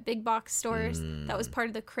carry them at big box stores. That was part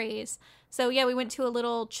of the craze. So, yeah, we went to a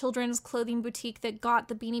little children's clothing boutique that got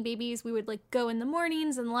the Beanie Babies. We would, like, go in the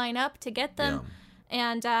mornings and line up to get them. Yeah.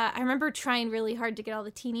 And I remember trying really hard to get all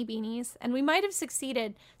the teeny beanies, and we might have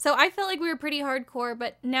succeeded. So I felt like we were pretty hardcore,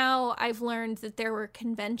 but now I've learned that there were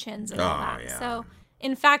conventions and all that. Yeah. So,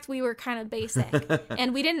 in fact, we were kind of basic,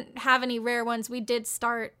 and we didn't have any rare ones. We did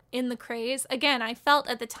start in the craze. Again, I felt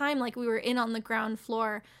at the time like we were in on the ground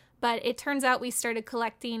floor, but it turns out we started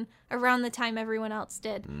collecting around the time everyone else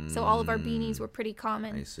did. So all of our beanies were pretty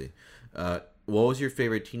common. I see. What was your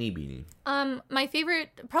favorite teeny beanie? My favorite,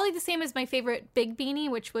 probably the same as my favorite big beanie,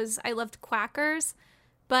 which was I loved Quackers.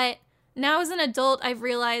 But now as an adult, I've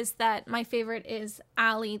realized that my favorite is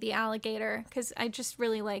Allie the alligator because I just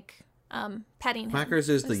really like petting him. Quackers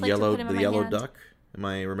is the yellow duck. Am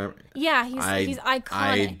I remembering? Yeah, he's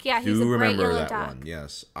iconic. He's a great yellow duck. One.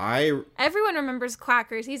 Yes, everyone remembers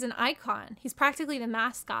Quackers. He's an icon. He's practically the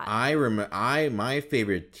mascot. My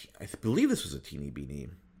favorite. I believe this was a teeny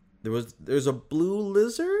beanie. There's a blue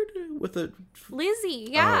lizard with a Lizzie,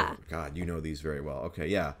 yeah. Oh God, you know these very well. Okay,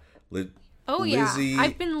 yeah. Lizzie, yeah.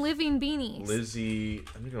 I've been living beanies. Lizzie,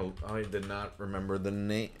 I did not remember the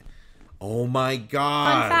name. Oh my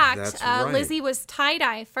God! Fun fact: that's right. Lizzie was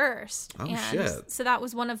tie-dye first. Oh shit! So that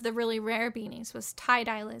was one of the really rare beanies. Was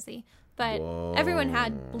tie-dye Lizzie. But everyone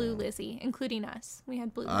had blue Lizzie, including us. We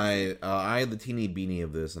had blue Lizzie. I had the teeny beanie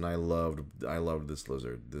of this, and I loved this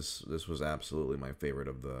lizard. This was absolutely my favorite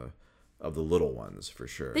of the little ones for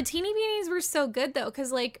sure. The teeny beanies were so good though,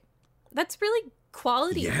 because like that's really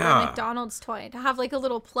quality for a McDonald's toy to have like a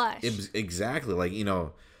little plush. Exactly, like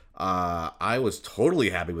I was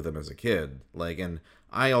totally happy with them as a kid. Like, and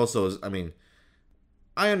I also,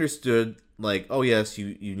 I understood. Like, oh yes,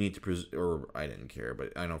 you need to preserve, or I didn't care,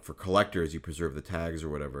 but I know for collectors you preserve the tags or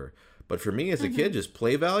whatever. But for me as a kid, just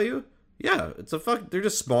play value, yeah, they're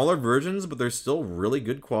just smaller versions, but they're still really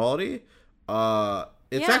good quality.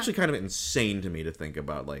 It's actually kind of insane to me to think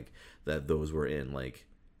about like that those were in like,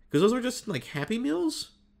 because those were just like Happy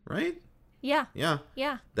Meals, right? Yeah.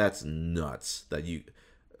 Yeah. That's nuts. That you,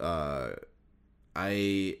 I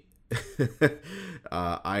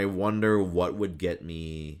wonder what would get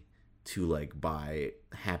me to like buy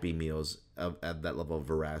Happy Meals at that level of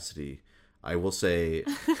veracity. I will say,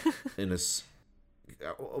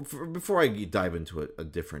 before I dive into a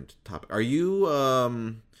different topic, are you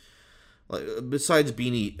like besides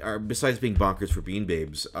being bonkers for Bean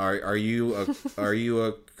Babes, are you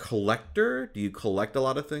a collector? Do you collect a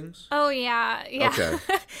lot of things? Oh yeah. Okay.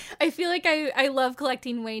 I feel like I love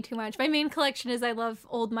collecting way too much. My main collection is I love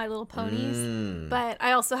old My Little Ponies, but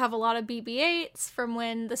I also have a lot of BB-8s from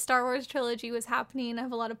when the Star Wars trilogy was happening. I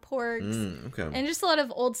have a lot of Porgs, okay, and just a lot of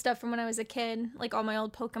old stuff from when I was a kid, like all my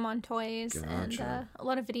old Pokemon toys. Gotcha. And a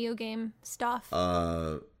lot of video game stuff.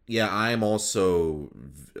 Yeah, I'm also.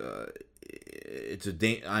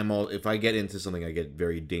 If I get into something, I get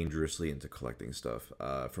very dangerously into collecting stuff.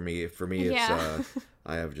 For me, it's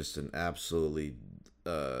I have just an absolutely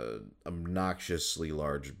obnoxiously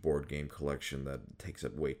large board game collection that takes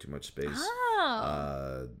up way too much space.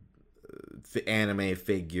 Oh. Anime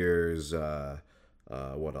figures.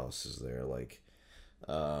 What else is there? Like,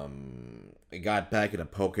 I got back into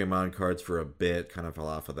Pokemon cards for a bit, kind of fell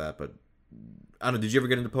off of that, but I don't know, did you ever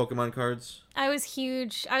get into Pokemon cards? I was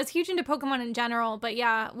huge. I was huge into Pokemon in general, but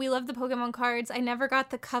yeah, we love the Pokemon cards. I never got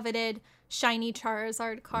the coveted shiny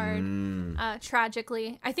Charizard card.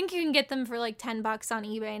 Tragically, I think you can get them for like $10 on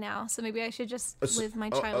eBay now. So maybe I should just live my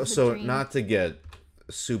childhood dream. Not to get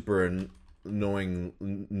super annoying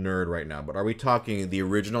nerd right now, but are we talking the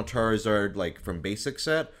original Charizard, like from basic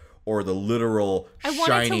set, or the literal I want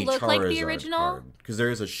shiny it to look Charizard like the original. Because there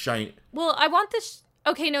is a shiny. Well, I want this.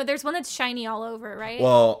 Okay, no, there's one that's shiny all over, right?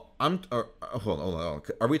 Well, hold on.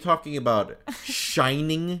 Are we talking about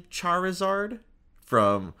shining Charizard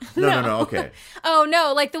from? No. Okay. Oh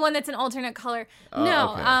no, like the one that's an alternate color.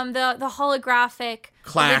 No, okay. the holographic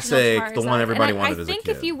classic, the one everybody wanted as a kid. I think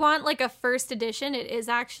if you want like a first edition, it is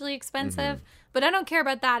actually expensive. But I don't care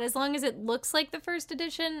about that. As long as it looks like the first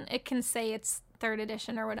edition, it can say it's third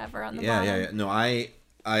edition or whatever on the bottom. Yeah. No,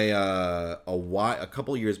 a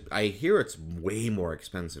couple years. I hear it's way more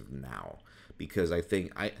expensive now because I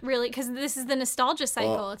think really, because this is the nostalgia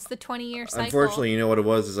cycle. It's the 20-year cycle. Unfortunately, you know what it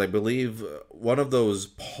was is I believe one of those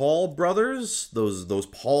Paul brothers, those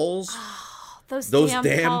Pauls. Those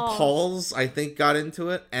damn Pauls, I think, got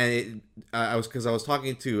into it, and I was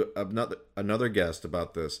talking to another guest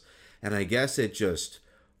about this, and I guess it just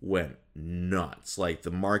went nuts. Like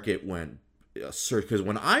the market went search, because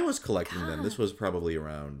when I was collecting them, this was probably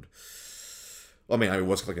around. Well, I mean, I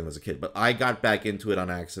was collecting them as a kid, but I got back into it on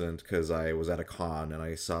accident because I was at a con and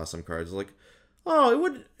I saw some cards. Like, oh, it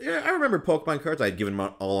would. Yeah, I remember Pokemon cards. I'd given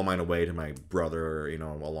all of mine away to my brother,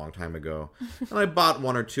 a long time ago, and I bought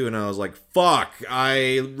one or two, and I was like, "Fuck!"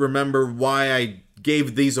 I remember why I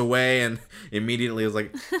gave these away, and immediately I was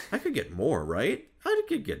like, "I could get more, right? I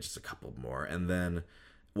could get just a couple more," and then.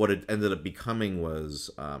 What it ended up becoming was,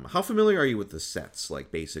 how familiar are you with the sets,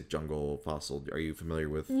 like Basic, Jungle, Fossil? Are you familiar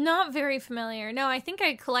with? Not very familiar. No, I think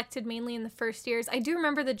I collected mainly in the first years. I do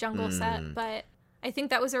remember the Jungle set, but I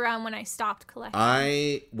think that was around when I stopped collecting.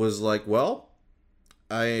 I was like, well,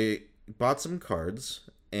 I bought some cards,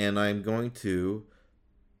 and I'm going to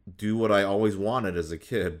do what I always wanted as a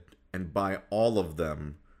kid and buy all of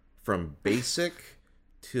them from Basic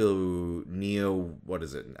to Neo, what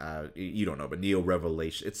is it? You don't know, but Neo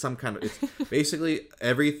Revelation. It's some kind of. It's basically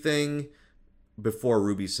everything before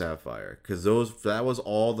Ruby Sapphire, because that was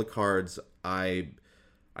all the cards I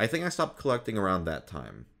think I stopped collecting around that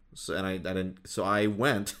time. So I didn't. So I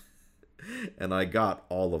went and I got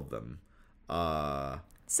all of them.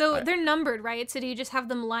 So they're numbered, right? So do you just have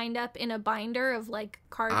them lined up in a binder of like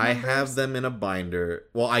card numbers? I have them in a binder.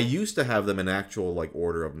 Well, I used to have them in actual like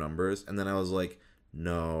order of numbers, and then I was like,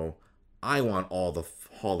 no, I want all the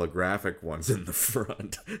holographic ones in the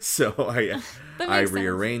front. So I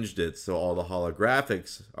rearranged it so all the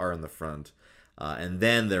holographics are in the front, and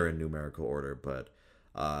then they're in numerical order. But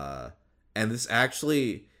and this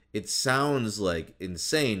actually, it sounds like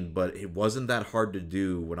insane, but it wasn't that hard to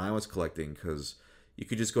do when I was collecting, because you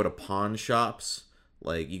could just go to pawn shops.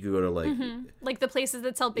 Like, you could go to, like the places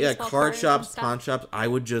that sell baseball cards. Yeah, card shops, pawn shops. I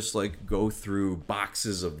would just, like, go through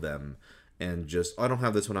boxes of them and just, I don't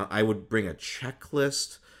have this one. I would bring a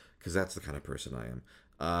checklist, because that's the kind of person I am.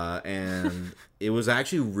 And it was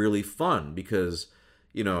actually really fun because,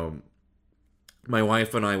 my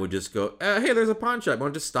wife and I would just go, hey, there's a pawn shop. I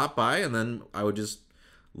want to just stop by, and then I would just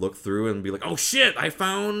look through and be like, oh, shit, I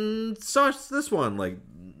found this one. Like,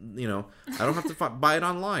 I don't have to buy it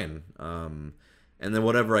online. And then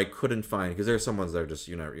whatever I couldn't find, because there are some ones that are just,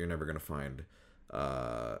 you're never going to find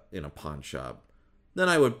in a pawn shop. Then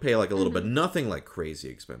I would pay like a little bit, nothing like crazy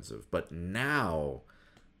expensive. But now,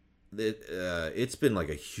 it's been like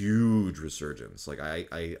a huge resurgence. Like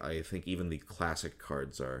I think even the classic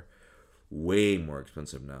cards are way more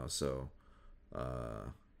expensive now. So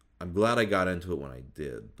I'm glad I got into it when I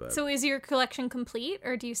did. But so is your collection complete,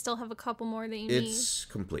 or do you still have a couple more that you need? It's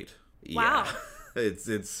complete. Wow. Yeah.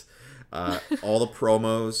 it's all the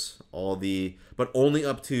promos, but only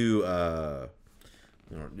up to.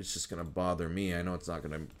 It's just gonna bother me. I know it's not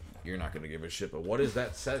gonna. You're not gonna give a shit. But what is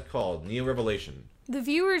that set called? Neo Revelation. The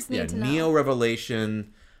viewers need to know. Neo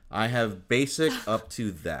Revelation. I have basic up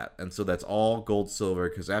to that, and so that's all gold, silver.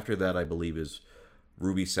 Because after that, I believe is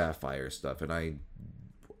Ruby Sapphire stuff, and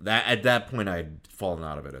at that point I'd fallen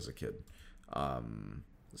out of it as a kid.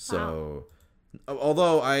 So,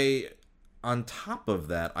 although on top of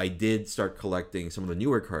that, I did start collecting some of the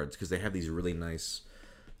newer cards because they have these really nice,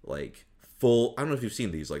 like. Full, I don't know if you've seen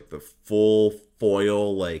these, like the full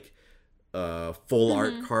foil, like full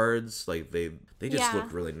art cards. Like they just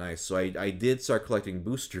look really nice. So I did start collecting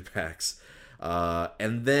booster packs.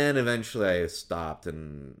 And then eventually I stopped,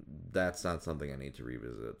 and that's not something I need to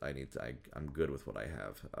revisit. I'm good with what I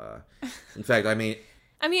have. In fact, I mean,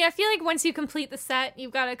 I feel like once you complete the set,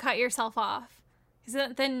 you've got to cut yourself off.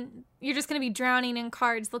 Because then you're just going to be drowning in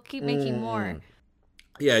cards. They'll keep making more.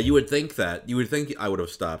 Yeah, you would think that. You would think I would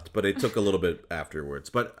have stopped, but it took a little bit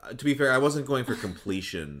afterwards. But to be fair, I wasn't going for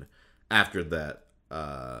completion after that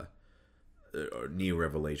New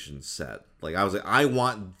Revelation set. Like, I was like, I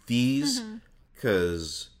want these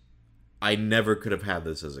because I never could have had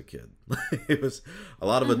this as a kid. It was a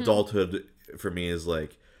lot of adulthood for me is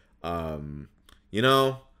like, you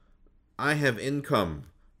know, I have income.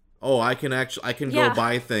 Oh, I can go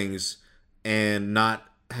buy things and not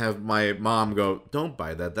have my mom go, don't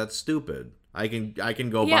buy that. That's stupid. I can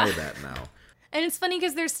go buy that now. And it's funny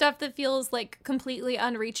because there's stuff that feels like completely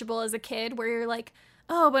unreachable as a kid where you're like,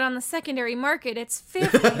 oh, but on the secondary market, it's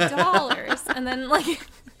 $50. And then like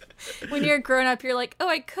when you're grown up, you're like, oh,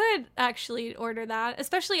 I could actually order that.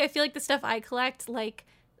 Especially I feel like the stuff I collect, like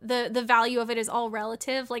the value of it is all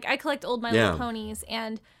relative. Like I collect old My Little Ponies,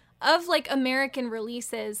 and of like American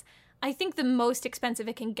releases, I think the most expensive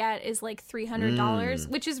it can get is like $300,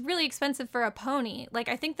 which is really expensive for a pony. Like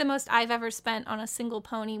I think the most I've ever spent on a single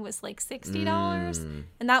pony was like $60,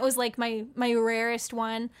 and that was like my rarest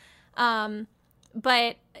one.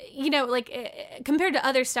 But you know, like compared to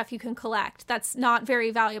other stuff you can collect, that's not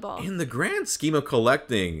very valuable. In the grand scheme of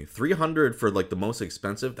collecting, $300 for like the most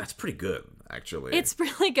expensive, that's pretty good, actually. It's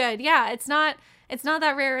really good. Yeah, it's not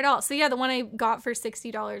that rare at all. So yeah, the one I got for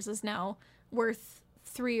 $60 is now worth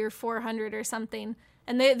 $300 or $400 or something,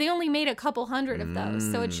 and they only made a couple hundred of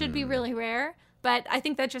those, so it should be really rare. But I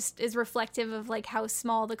think that just is reflective of like how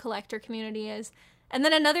small the collector community is. And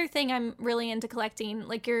then another thing I'm really into collecting,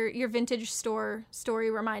 like your vintage store story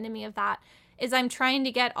reminded me of that, is I'm trying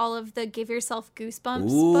to get all of the Give Yourself Goosebumps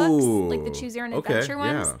books, like the Choose Your Own Adventure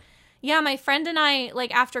ones. Yeah, my friend and I,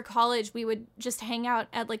 like after college, we would just hang out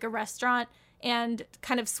at like a restaurant and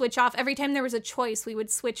kind of switch off. Every time there was a choice, we would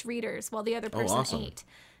switch readers while the other person ate.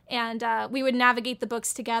 And we would navigate the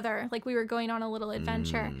books together, like we were going on a little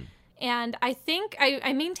adventure. And I think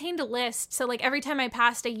I maintained a list. So like every time I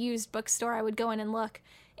passed a used bookstore, I would go in and look.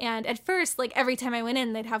 And at first, like every time I went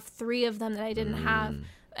in, they'd have 3 of them that I didn't have.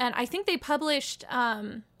 And I think they published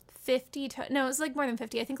 50, no, it was like more than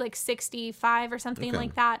 50. I think like 65 or something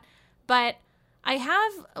like that. But I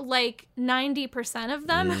have like 90% of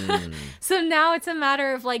them. So now it's a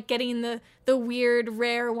matter of like getting the weird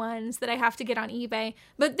rare ones that I have to get on eBay.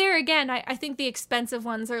 But there again, I think the expensive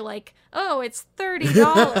ones are like, oh, it's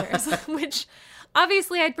 $30, which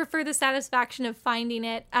obviously I'd prefer the satisfaction of finding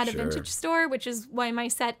it at a vintage store, which is why my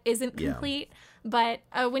set isn't complete. But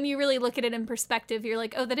when you really look at it in perspective, you're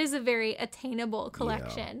like, oh, that is a very attainable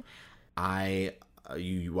collection. That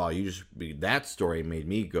story made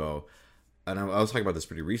me go, and I was talking about this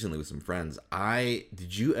pretty recently with some friends.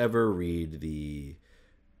 Did you ever read the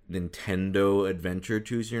Nintendo Adventure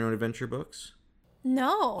Choose Your Own Adventure books?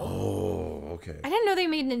 No. Oh, okay. I didn't know they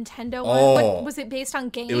made Nintendo one. What, was it based on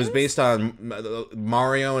games? It was based on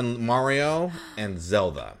Mario and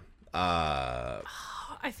Zelda. I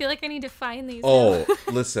feel like I need to find these. Oh,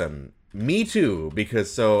 listen, me too.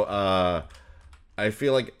 Because I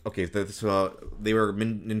feel like so they were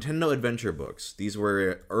Nintendo Adventure books. These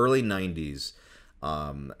were early '90s.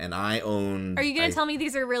 And I owned. Are you gonna tell me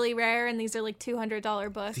these are really rare and these are like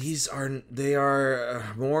 $200 books? They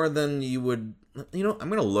are more than you would. You know, I'm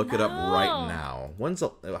gonna look it up right now.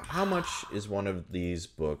 How much is one of these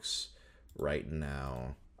books right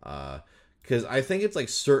now? Because I think it's like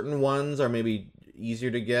certain ones are maybe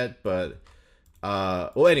easier to get, but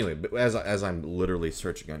well, anyway, as I'm literally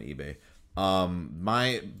searching on eBay,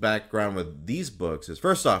 my background with these books is,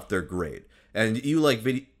 first off, they're great, and you like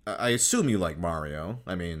video. I assume you like Mario.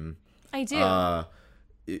 I mean, I do.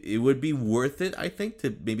 It would be worth it, I think,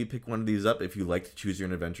 to maybe pick one of these up if you like to Choose Your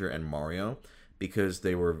Own Adventure and Mario, because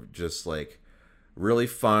they were just like really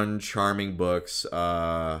fun, charming books.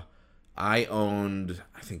 I owned,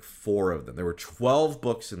 I think, 4 of them. There were 12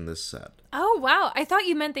 books in this set. Oh, wow. I thought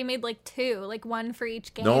you meant they made like 2, like one for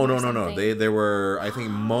each game. No. There were, I think,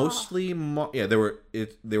 mostly,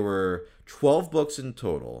 there were 12 books in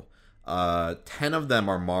total. 10 of them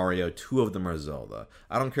are Mario, 2 of them are Zelda.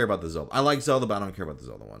 I don't care about the Zelda. I like Zelda, but I don't care about the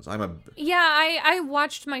Zelda ones. I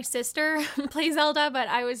watched my sister play Zelda, but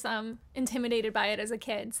I was intimidated by it as a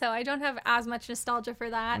kid, so I don't have as much nostalgia for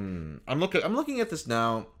that. I'm looking at this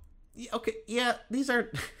now. These are.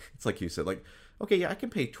 It's like you said, like, okay, yeah, I can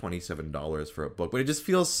pay $27 for a book, but it just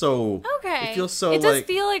feels so. Okay. It feels so. It does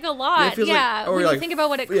feel like a lot. Yeah. When you think about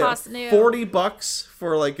what it costs new. $40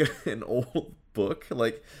 for like an old book.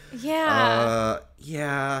 Like, Yeah.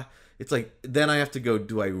 yeah. It's like, then I have to go,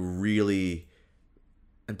 do I really...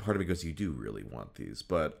 And part of me goes, you do really want these.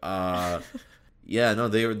 But, yeah, no,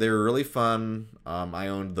 they were really fun. I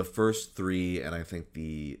owned the first 3 and I think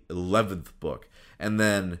the 11th book. And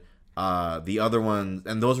then the other ones,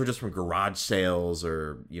 and those were just from garage sales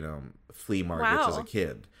or, you know, flea markets as a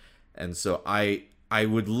kid. And so I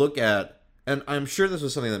would look at, and I'm sure this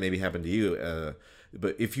was something that maybe happened to you,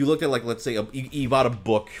 but if you looked at, like, let's say you bought a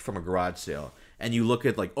book from a garage sale, and you look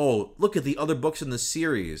at, like, oh, look at the other books in the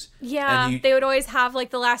series. Yeah, they would always have, like,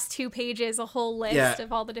 the last 2 pages, a whole list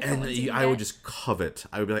of all the different ones. And I would just covet.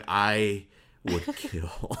 I would be like, I would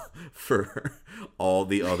kill for all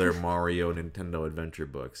the other Mario Nintendo Adventure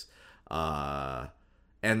books. And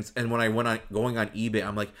when I went on going on eBay,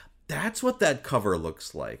 I'm like, that's what that cover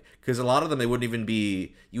looks like. Because a lot of them, they wouldn't even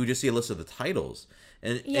be, you would just see a list of the titles.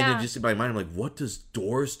 And it just in my mind, I'm like, what does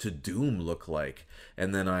Doors to Doom look like?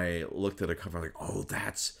 And then I looked at a cover, like, oh,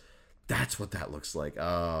 that's what that looks like.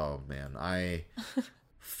 Oh, man.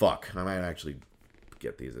 Fuck. I might actually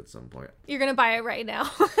get these at some point. You're going to buy it right now.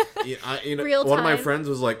 Real time. One of my friends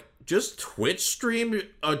was like, just Twitch stream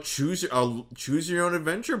a choose your own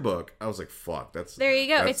adventure book. I was like, fuck, there you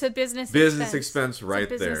go. It's a business expense right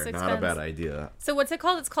there. Expense. Not a bad idea. So what's it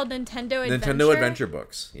called? It's called Nintendo Adventure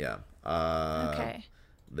Books. Yeah. Okay.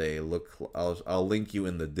 They look. I'll link you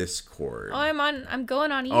in the Discord. Oh, I'm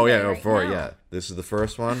going on eBay. Oh yeah, yeah. This is the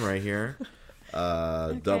first one right here.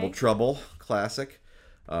 Double Trouble classic.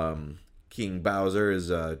 King Bowser is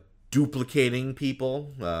duplicating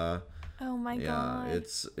people. Oh my god.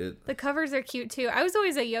 Yeah, the covers are cute too. I was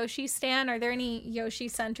always a Yoshi stan. Are there any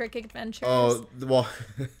Yoshi-centric adventures? Oh, well,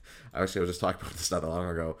 actually I was just talking about this not that long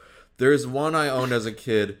ago. There's one I owned as a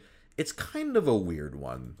kid. It's kind of a weird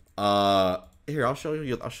one. Here, I'll show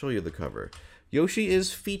you the cover. Yoshi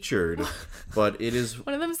is featured, but it is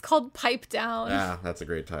one of them is called Pipe Down. Yeah, that's a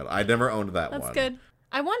great title. I never owned that one. That's good.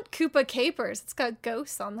 I want Koopa Capers. It's got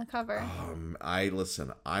ghosts on the cover. I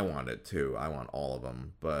want it too. I want all of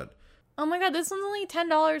them, but oh my god, this one's only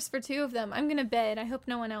 $10 for 2 of them. I'm gonna bid. I hope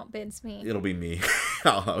no one outbids me. It'll be me.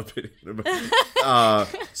 I'll outbid.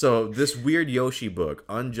 So this weird Yoshi book,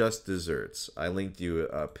 Unjust Desserts. I linked you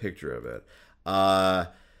a picture of it.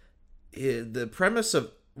 The premise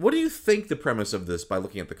of, what do you think the premise of this by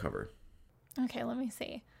looking at the cover? Okay, let me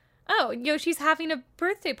see. Oh, Yoshi's having a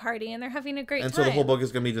birthday party and they're having a great time. And so the whole book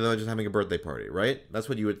is going to be them just having a birthday party, right? That's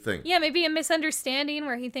what you would think. Yeah, maybe a misunderstanding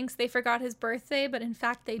where he thinks they forgot his birthday, but in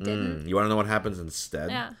fact they didn't. You want to know what happens instead?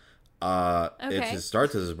 Yeah. Okay. It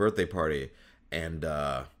starts as his birthday party. And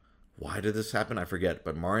why did this happen? I forget.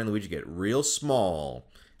 But Mario and Luigi get real small.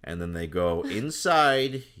 And then they go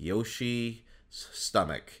inside Yoshi's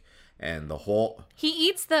stomach. And the whole... He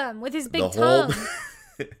eats them with his big tongue.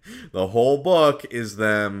 The whole book is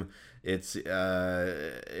them. It's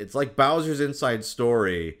like Bowser's Inside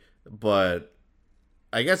Story, but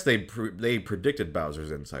I guess they predicted Bowser's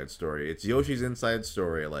Inside Story. It's Yoshi's Inside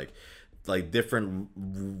Story. Like different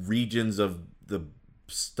regions of the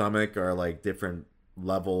stomach are like different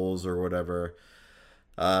levels or whatever.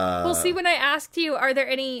 Well, see, when I asked you, are there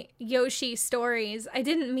any Yoshi stories, I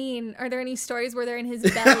didn't mean, are there any stories where they're in his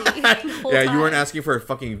belly? Yeah, you weren't asking for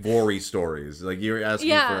fucking Vori stories. Like, you were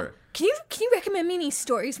asking for... Can you recommend me any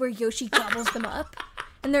stories where Yoshi gobbles them up?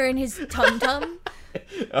 And they're in his tum-tum?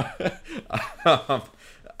 Oh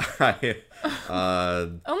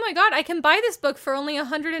my god, I can buy this book for only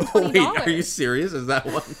 $120. Wait, are you serious? Is that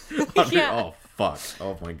one? Yeah. Oh, fuck.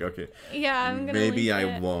 Oh my god. Okay. Yeah, I'm gonna. Maybe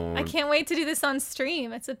I won't. I can't wait to do this on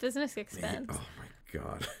stream. It's a business expense. Oh my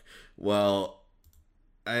god. Well,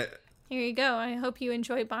 here you go. I hope you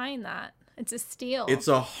enjoy buying that. It's a steal. It's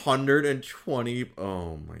 120.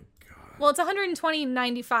 Oh my god. Well, it's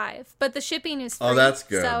 120.95, but the shipping is free. Oh, that's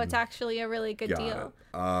good. So it's actually a really good deal.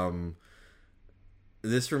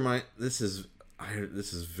 This is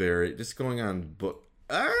very just going on book.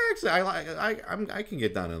 Actually, I can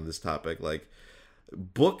get down on this topic, like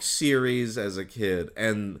book series as a kid,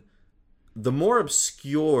 and the more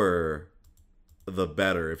obscure, the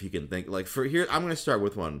better. If you can think, like, for here, I'm going to start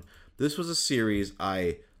with one. This was a series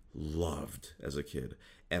I loved as a kid,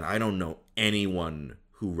 and I don't know anyone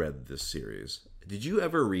who read this series. Did you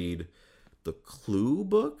ever read the Clue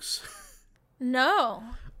books? No.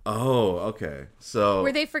 Oh, okay. So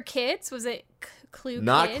were they for kids? Was it Clue?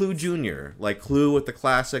 Not kids? Clue Junior, like Clue with the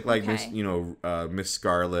classic, like okay. Miss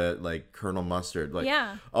Scarlet, like Colonel Mustard, like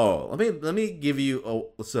yeah. Oh, let me give you.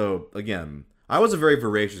 Oh, so again, I was a very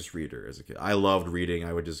voracious reader as a kid. I loved reading.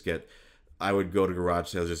 I would go to garage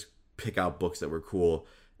sales, just pick out books that were cool.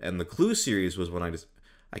 And the Clue series was when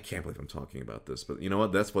I can't believe I'm talking about this, but you know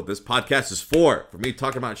what? That's what this podcast is for me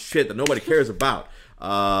talking about shit that nobody cares about.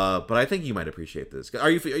 But I think you might appreciate this.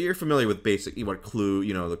 You're familiar with basic what Clue?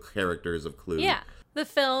 You know, the characters of Clue. Yeah, the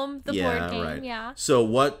film, the board game. Right. Yeah. So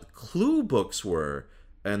what Clue books were,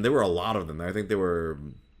 and there were a lot of them. I think there were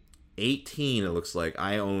 18. It looks like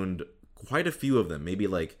I owned quite a few of them, maybe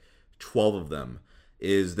like 12 of them.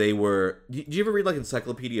 Did you ever read like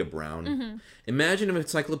Encyclopedia Brown? Mm-hmm. Imagine if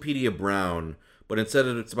Encyclopedia Brown, but instead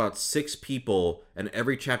of it's about 6 people, and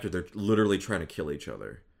every chapter they're literally trying to kill each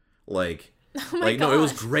other. Like, no, it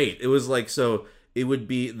was great. It was like, so it would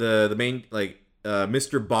be the main, like,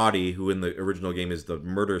 Mr. Body, who in the original game is the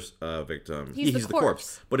murder victim. He's the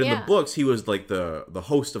corpse. But in the books, he was like the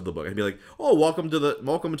host of the book. He'd be like, "Oh, welcome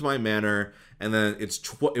to my manor," and then it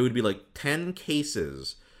would be like 10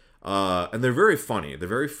 cases, and they're very funny. They're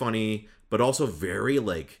very funny, but also very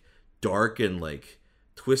like dark and like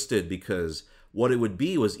twisted, because what it would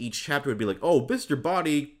be was each chapter would be like, "Oh, Mr.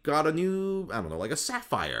 Body got a new, I don't know, like a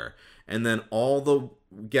sapphire," and then all the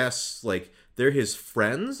guests, like, they're his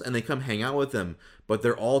friends and they come hang out with him, but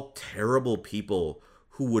they're all terrible people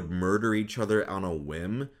who would murder each other on a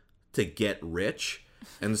whim to get rich.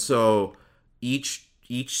 And so each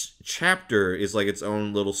chapter is like its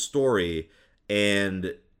own little story,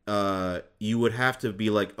 and you would have to be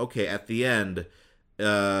like, okay, at the end,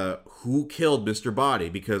 who killed Mr. Body?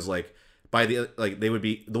 Because like they would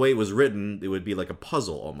be, the way it was written, it would be like a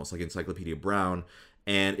puzzle, almost like Encyclopedia Brown.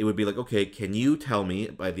 And it would be like, okay, can you tell me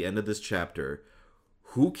by the end of this chapter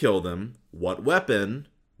who killed him, what weapon,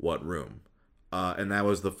 what room? And that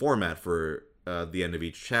was the format for the end of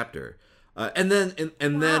each chapter. And then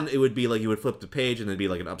it would be like you would flip the page and it'd be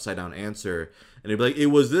like an upside down answer. And it'd be like, it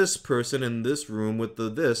was this person in this room with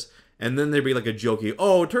this. And then there'd be like a jokey,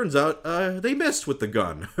 oh, it turns out they missed with the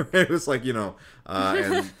gun. It was like,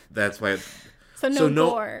 and that's why. So no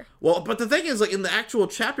gore. Well, but the thing is, like, in the actual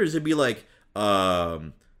chapters, it'd be like,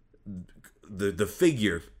 the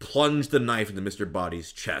figure plunged the knife into Mr.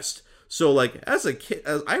 Body's chest. So like as a kid,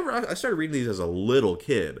 I started reading these as a little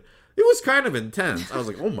kid. It was kind of intense. I was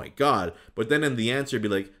like, oh my god. But then in the answer it'd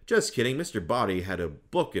be like, just kidding, Mr. Body had a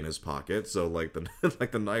book in his pocket, so like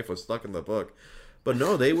the knife was stuck in the book. But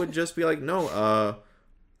no, they would just be like, no,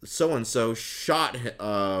 so and so shot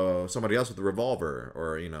somebody else with a revolver,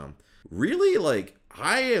 or really, like,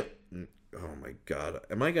 oh my god,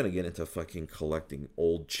 am I gonna get into fucking collecting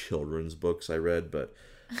old children's books I read? But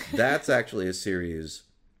that's actually a series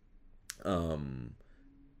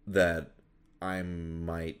that I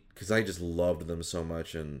might, because I just loved them so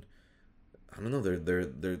much, and I don't know,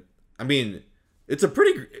 they're I mean, it's a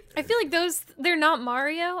pretty, I feel like they're not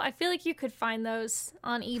Mario. I feel like you could find those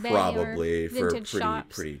on eBay probably or vintage for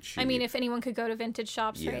shops. pretty cheap. I mean, if anyone could go to vintage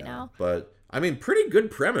shops right now. But I mean, pretty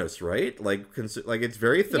good premise, right? Like it's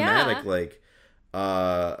very thematic.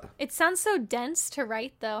 Yeah. It sounds so dense to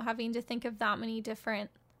write, though, having to think of that many different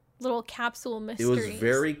little capsule mysteries. It was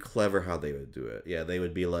very clever how they would do it. Yeah, they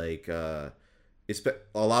would be like, a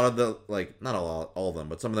lot of the, like, not all of them,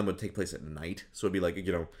 but some of them would take place at night. So it'd be like,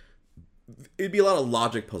 it'd be a lot of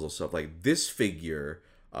logic puzzle stuff. Like, this figure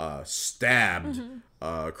stabbed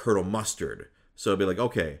Colonel Mustard. So it'd be like,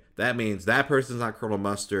 okay, that means that person's not Colonel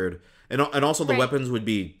Mustard. And also the weapons would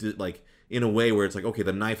be, like, in a way where it's like, okay,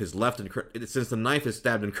 the knife is left in, since the knife is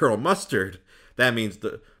stabbed in Colonel Mustard, that means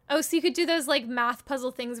Oh, so you could do those, like, math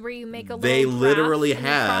puzzle things where you make a little They graph literally and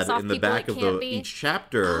had cross off in the people back it of can't be. each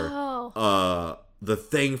chapter, the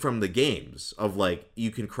thing from the games of, like,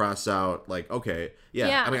 you can cross out, like, okay,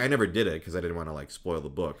 yeah. I mean, I never did it because I didn't want to, like, spoil the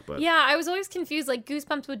book, but yeah, I was always confused. Like,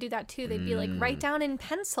 Goosebumps would do that too. They'd be like, write down in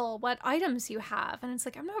pencil what items you have, and it's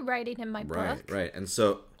like, I'm not writing in my book. Right. And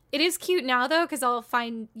so it is cute now, though, because I'll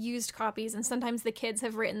find used copies, and sometimes the kids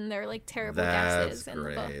have written their, like, terrible guesses in the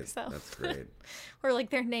book. So That's great. Or, like,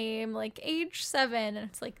 their name, like, age 7, and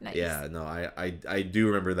it's, like, nice. Yeah, no, I do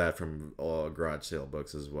remember that from garage sale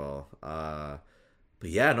books as well. But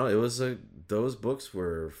yeah, no, it was those books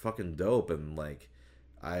were fucking dope, and, like,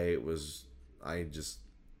 I just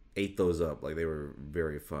ate those up. Like, they were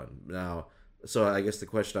very fun. Now, so I guess the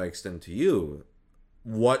question I extend to you,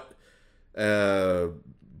 what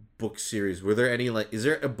book series, were there any, like, is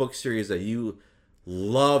there a book series that you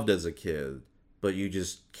loved as a kid but you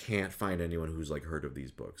just can't find anyone who's, like, heard of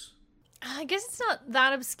these books? I guess it's not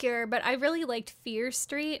that obscure, but I really liked Fear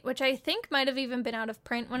Street, which I think might have even been out of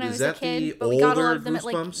print when I was a kid. But we got a lot of them at,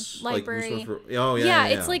 like, library. Yeah,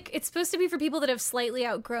 it's like, it's supposed to be for people that have slightly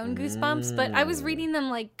outgrown Goosebumps, but I was reading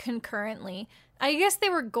them, like, concurrently. I guess they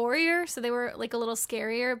were gorier, so they were, like, a little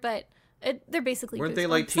scarier, but They're basically Weren't they Goosebumps.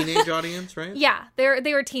 like teenage audience, right? Yeah,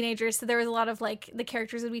 they were teenagers, so there was a lot of like the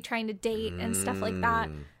characters would be trying to date and stuff like that,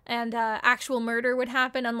 and actual murder would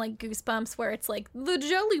happen, unlike Goosebumps, where it's like the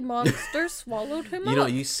jelly monster swallowed him You know,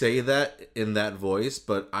 up. you say that in that voice,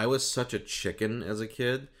 but I was such a chicken as a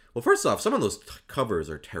kid. Well, first off, some of those covers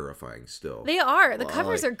are terrifying still. They are. The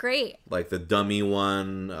covers are great. Like the dummy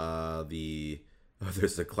one,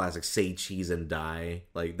 there's the classic Say Cheese and Die.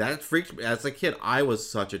 Like, that freaked me. As a kid, I was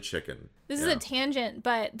such a chicken. This is a tangent,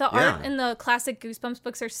 but the art in the classic Goosebumps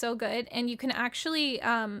books are so good, and you can actually,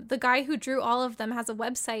 the guy who drew all of them has a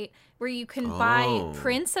website where you can buy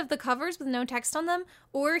prints of the covers with no text on them,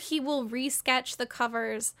 or he will resketch the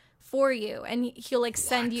covers for you, and he'll like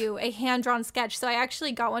send you a hand-drawn sketch. So I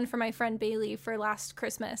actually got one for my friend Bailey for last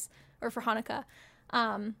Christmas, or for Hanukkah,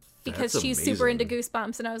 because That's she's super into amazing.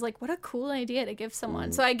 Goosebumps, and I was like, what a cool idea to give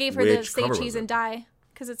someone. So I gave her the Which Say cover was Cheese it? and Die,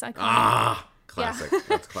 because it's iconic. Classic.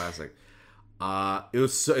 That's classic.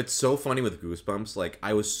 It's so funny with Goosebumps. Like,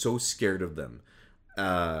 I was so scared of them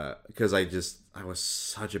because I was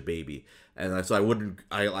such a baby, and so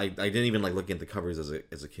I didn't even like looking at the covers as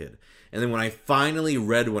a kid. And then when I finally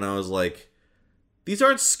read one, I was like, these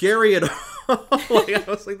aren't scary at all. Like, I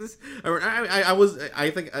was like, this. I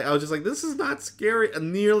was just like, this is not scary,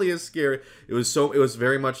 nearly as scary. It was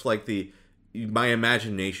very much like my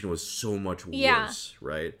imagination was so much worse,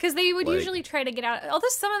 right? Because they would Like- usually try to get out. Although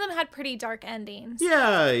some of them had pretty dark endings.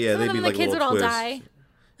 Yeah. Some They'd of be them like the kids a would little all twist. die.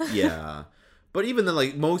 Yeah, but even then,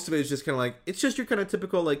 like, most of it is just kind of like, it's just your kind of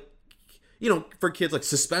typical, like, you know, for kids, like,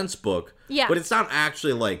 suspense book. Yeah. But it's not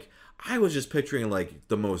actually like, I was just picturing like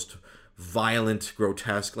the most violent,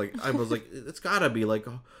 grotesque. Like, I was like, it's gotta be like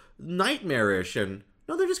nightmarish, and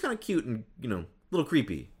no, they're just kind of cute and, you know, a little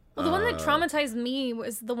creepy. Well, the one that traumatized me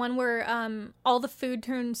was the one where all the food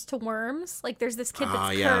turns to worms. Like, there's this kid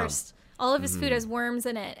that's yeah. cursed. All of his food has worms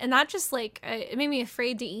in it. And that just, like, it made me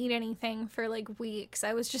afraid to eat anything for, like, weeks.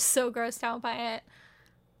 I was just so grossed out by it.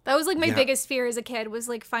 That was, like, my biggest fear as a kid was,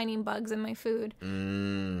 like, finding bugs in my food.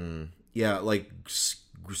 Yeah, like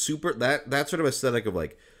super that sort of aesthetic of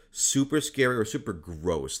like super scary or super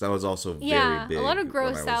gross. That was also very big. A lot of when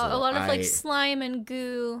gross I was out. A little. lot of, like, slime and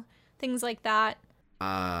goo, things like that.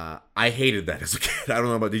 I hated that as a kid. I don't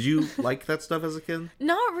know about. Did you like that stuff as a kid?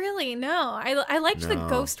 Not really, no. I liked the No.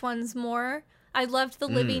 ghost ones more. I loved the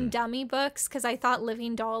Living Dummy books because I thought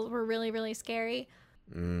living dolls were really, really scary.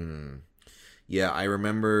 Yeah, I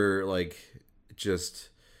remember like just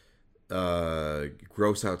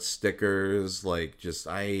gross out stickers. Like just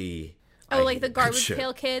I Like the hated that Garbage shit.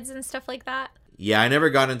 Pail Kids and stuff like that. Yeah, I never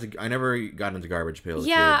got into Garbage Pail.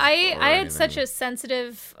 Yeah, Kids I or had such anything. a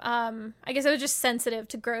sensitive, I guess I was just sensitive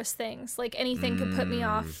to gross things. Like anything could put me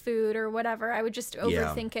off food or whatever. I would just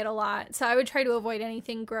overthink it a lot. So I would try to avoid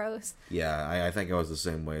anything gross. Yeah, I think I was the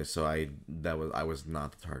same way. So I was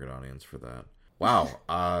not the target audience for that. Wow.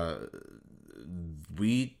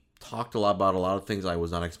 We talked a lot about a lot of things I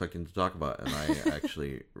was not expecting to talk about, and I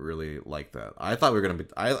actually really like that. I thought we were gonna be.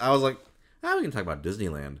 I was like, we can talk about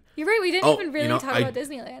Disneyland. You're right. We didn't even really talk I about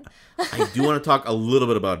Disneyland. I do want to talk a little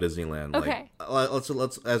bit about Disneyland. Okay. Like,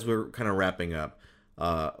 let's as we're kind of wrapping up.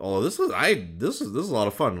 This is a lot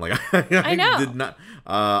of fun. Like I know. did not.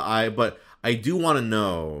 But I do want to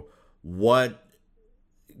know what,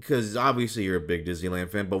 because obviously you're a big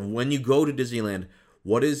Disneyland fan. But when you go to Disneyland,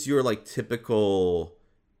 what is your like typical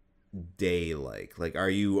day like? Like, are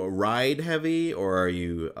you a ride heavy, or are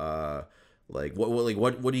you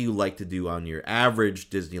what do you like to do on your average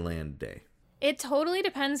Disneyland day? It totally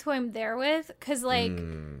depends who I'm there with, because like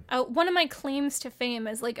one of my claims to fame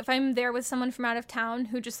is like if I'm there with someone from out of town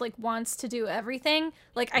who just like wants to do everything,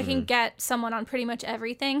 like I can get someone on pretty much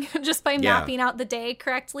everything just by mapping out the day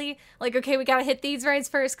correctly. Like, okay, we gotta hit these rides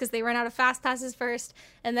first because they run out of fast passes first,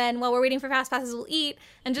 and then while we're waiting for fast passes, we'll eat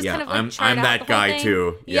and just kind of like chart I'm out that the whole guy thing.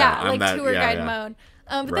 too. Yeah, I'm like tour guide yeah. mode.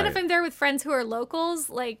 But then if Right. I'm there with friends who are locals,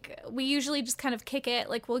 like we usually just kind of kick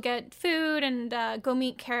it. Like we'll get food and go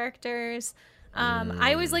meet characters.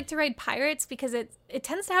 I always like to ride Pirates because it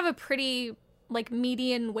tends to have a pretty like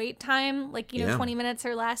median wait time, like, you know, 20 minutes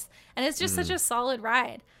or less. And it's just such a solid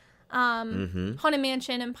ride. Haunted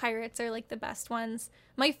Mansion and Pirates are like the best ones.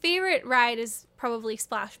 My favorite ride is probably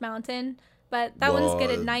Splash Mountain, but that one's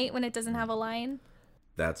good at night when it doesn't have a line.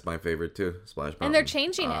 That's my favorite too, Splash Mountain. And they're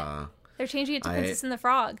changing it. They're changing it to Princess and the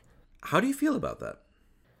Frog. How do you feel about that?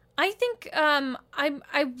 I think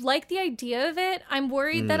I like the idea of it. I'm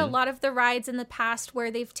worried that a lot of the rides in the past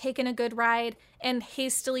where they've taken a good ride and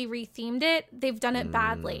hastily rethemed it, they've done it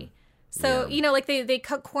badly. So, you know, like they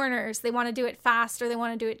cut corners. They want to do it fast or they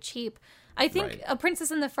want to do it cheap. I think Right. a Princess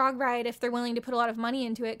and the Frog ride, if they're willing to put a lot of money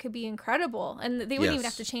into it, could be incredible, and they wouldn't even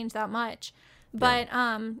have Yes. to change that much. But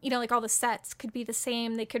you know, like all the sets could be the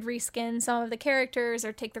same. They could reskin some of the characters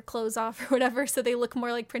or take their clothes off or whatever, so they look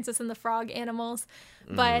more like Princess and the Frog animals.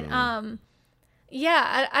 But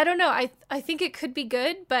yeah, I don't know. I think it could be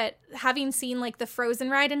good, but having seen like the Frozen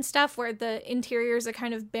ride and stuff where the interiors are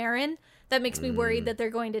kind of barren, that makes me worried that they're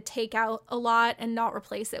going to take out a lot and not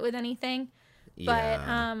replace it with anything. But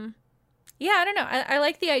Yeah. yeah, I don't know. I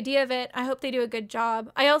like the idea of it. I hope they do a good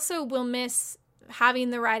job. I also will miss having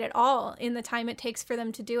the ride at all in the time it takes for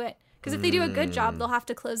them to do it. Because if they do a good job, they'll have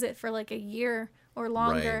to close it for like a year or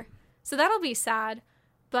longer. Right. So that'll be sad.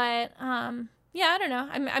 But yeah, I don't know.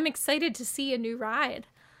 I'm excited to see a new ride.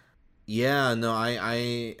 Yeah, no,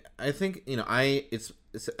 I think, you know,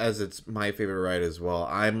 it's my favorite ride as well.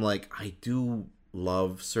 I'm like, I do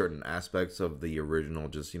love certain aspects of the original,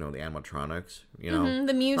 just, you know, the animatronics, you know.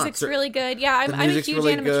 The music's cer- really good. Yeah, I'm a music's huge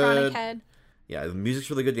really animatronic good. head. Yeah, the music's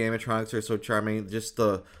really good. The animatronics are so charming. Just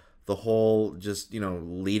the whole, just, you know,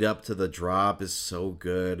 lead up to the drop is so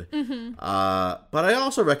good. But I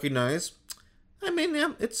also recognize, I mean,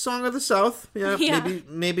 yeah, it's Song of the South. Yeah, Yeah.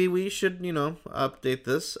 maybe we should, you know, update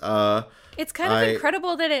this. It's kind of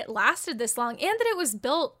incredible that it lasted this long and that it was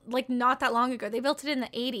built like not that long ago. They built it in the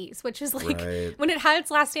 80s, which is like Right. when it had its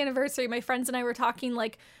last anniversary, my friends and I were talking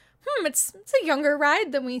like, it's a younger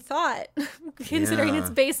ride than we thought, considering Yeah. it's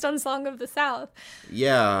based on Song of the South.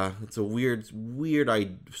 Yeah, it's a weird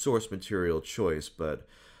source material choice, but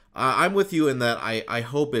I'm with you in that I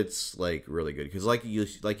hope it's like really good because like you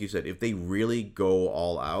said, if they really go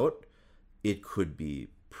all out, it could be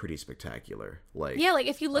pretty spectacular. Like Yeah, like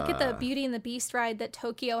if you look at the Beauty and the Beast ride that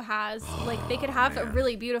Tokyo has, like they could have a man.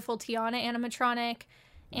 really beautiful Tiana animatronic.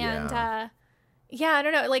 And Yeah. yeah, I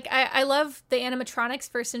don't know. Like I love the animatronics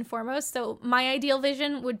first and foremost. So my ideal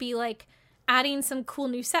vision would be like adding some cool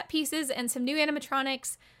new set pieces and some new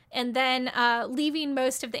animatronics and then leaving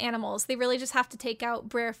most of the animals. They really just have to take out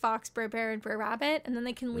Brer Fox, Brer Bear, and Brer Rabbit, and then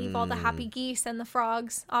they can leave all the happy geese and the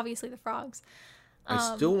frogs, obviously the frogs.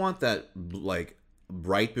 I still want that like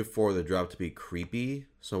right before the drop to be creepy.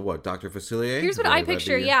 So what, Dr. Facilier? Here's what Would I that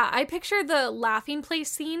picture. be- Yeah, I picture the laughing place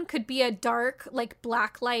scene could be a dark, like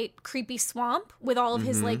black light, creepy swamp with all of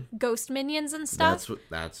his like ghost minions and stuff.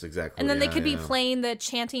 That's exactly. And then they yeah, could be yeah. playing the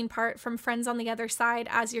chanting part from Friends on the Other Side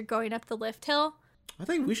as you're going up the lift hill. I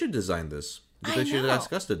think we should design this. I They should know.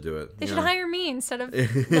 ask us to do it. They you should know? hire me instead of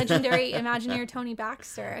legendary Imagineer Tony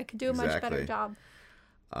Baxter. I could do a much better Exactly. job.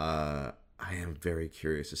 I am very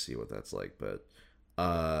curious to see what that's like, but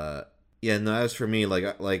yeah, no, as for me,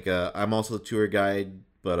 I'm also the tour guide,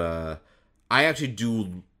 but I actually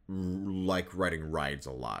do like riding rides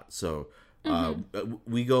a lot. So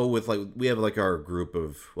we go with we have like our group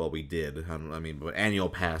of, well, we did, but annual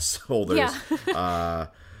pass holders. Yeah.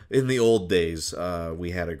 In the old days,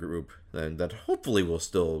 we had a group that hopefully will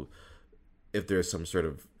still, if there's some sort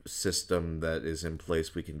of system that is in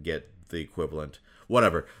place, we can get the equivalent,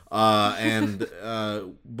 whatever. But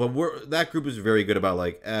that group is very good about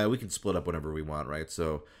we can split up whenever we want, right?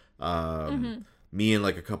 So me and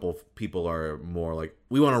like a couple of people are more like,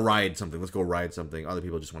 we want to ride something, let's go ride something. Other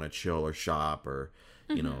people just want to chill or shop or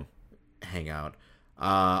you know, hang out.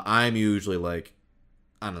 I'm usually like,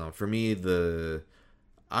 I don't know, for me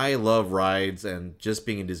I love rides, and just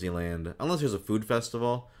being in Disneyland, unless there's a food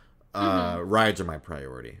festival, rides are my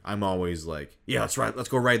priority. I'm always like, yeah, let's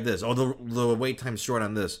go ride this. Oh, the wait time's short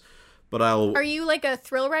on this. But Are you like a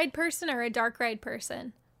thrill ride person or a dark ride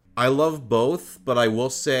person? I love both, but I will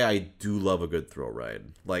say I do love a good thrill ride.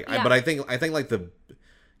 Yeah. But I think like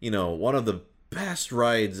one of the best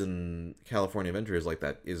rides in California Adventure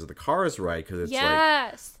is the Cars ride, because it's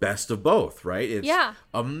Yes. like best of both, right? It's Yeah.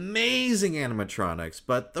 amazing animatronics,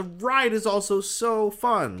 but the ride is also so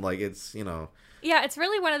fun. Like it's, Yeah, it's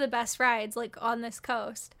really one of the best rides like on this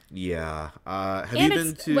coast. yeah. Have And you been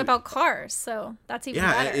it's to? about cars, so that's even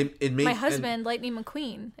Yeah, better. it makes My husband, Lightning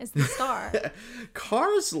McQueen, is the star.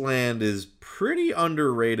 Cars Land is pretty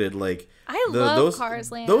underrated. Like I love Cars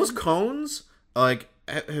Land. Those cones, like,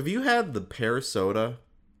 have you had the pear soda?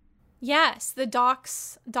 Yes, the Doc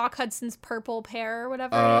Hudson's purple pear or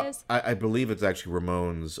whatever it is. I believe it's actually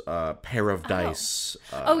Ramon's Pair of Dice.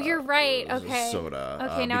 Oh, you're right. Okay. Soda.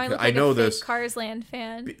 Okay, now I because look like know a fake this Cars Land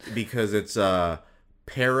fan. because it's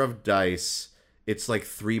Pair of Dice. It's like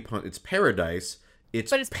it's Paradise.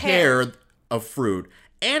 But it's pear of fruit,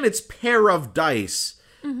 and it's pair of dice.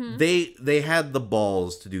 Mm-hmm. They had the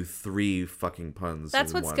balls to do 3 fucking puns.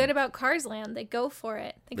 That's in what's one. good about Cars Land. They go for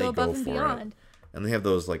it. They go above and for it. beyond. And they have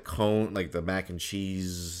those like cone, like the mac and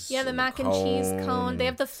cheese. Yeah, the mac and cheese cone. They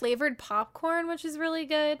have the flavored popcorn, which is really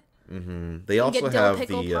good. They You also get dill have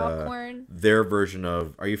pickle popcorn. their version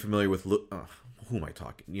of. Are you familiar with? Who am I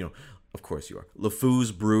talking? Of course you are.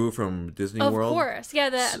 LeFou's Brew from Disney Of World. course, yeah,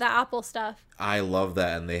 the apple stuff. I love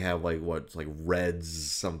that, and they have like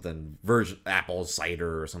Red's something version apple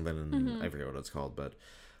cider or something. And I forget what it's called, but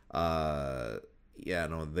yeah,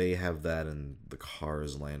 no, they have that in the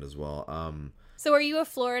Cars Land as well. So, are you a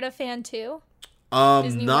Florida fan too?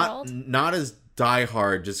 Disney World? Not as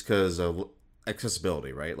diehard, just because of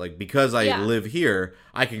accessibility, right? Like, because I live here,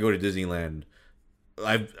 I can go to Disneyland.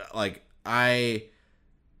 I'm actually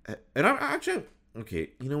okay.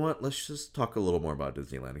 You know what? Let's just talk a little more about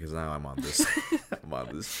Disneyland, because now I'm on this I'm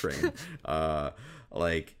on this train.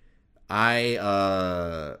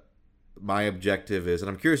 My objective is, and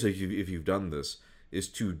I'm curious if you've done this, is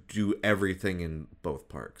to do everything in both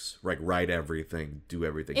parks, like ride everything, do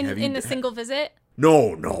everything. In a single visit?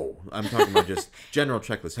 No. I'm talking about just general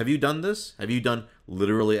checklist. Have you done this? Have you done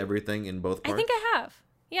literally everything in both parks? I think I have.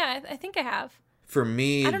 Yeah, I think I have. For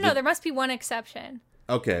me, I don't know. There must be one exception.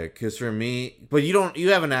 Okay, because for me, but you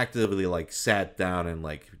haven't actively like sat down and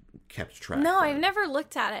like kept track. No, right? I've never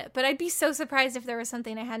looked at it, but I'd be so surprised if there was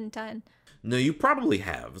something I hadn't done. No, you probably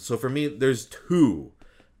have. So for me, there's two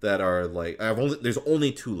that are like there's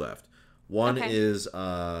only two left. One is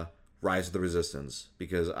Rise of the Resistance,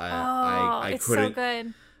 because I it's couldn't. so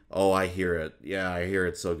good. Oh, I hear it. Yeah, I hear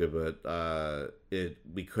it so good, but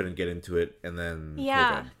we couldn't get into it, and then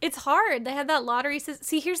yeah, COVID. It's hard. They had that lottery system.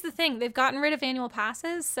 See, here's the thing: they've gotten rid of annual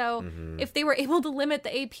passes, so if they were able to limit the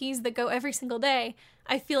APs that go every single day,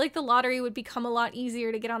 I feel like the lottery would become a lot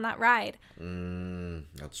easier to get on that ride.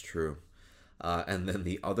 That's true. And then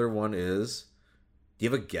the other one is. Do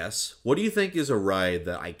you have a guess? What do you think is a ride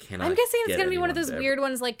that I cannot? I'm guessing it's gonna be one of those weird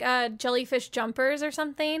ones, like jellyfish jumpers or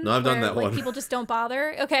something. No, I've done that one. People just don't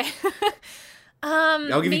bother. Okay.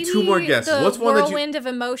 I'll give you two more guesses. What's one that you? Whirlwind of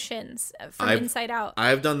Emotions from Inside Out.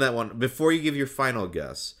 I've done that one. Before you give your final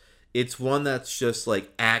guess, it's one that's just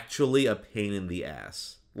like actually a pain in the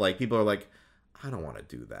ass. Like people are like, I don't want to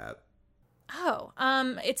do that. Oh,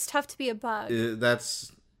 it's tough to be a bug.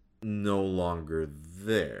 That's no longer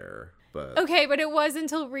there. But okay, but it was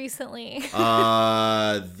until recently.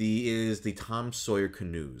 is the Tom Sawyer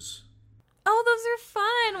canoes. Oh, those are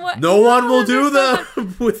fun. What? No one will do them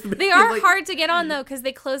with me. They are hard to get on though, because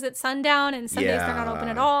they close at sundown and Sundays they're not open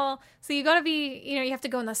at all. So you gotta be, you have to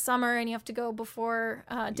go in the summer and you have to go before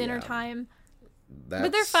dinner time.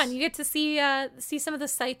 But they're fun. You get to see some of the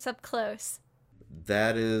sights up close.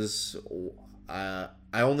 That is. I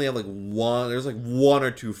only have like one. There's like one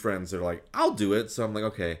or two friends that are like, I'll do it. So I'm like,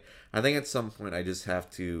 okay. I think at some point I just have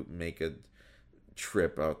to make a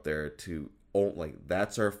trip out there to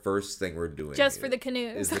that's our first thing we're doing. Just for the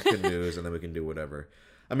canoes. Is the canoes, and then we can do whatever.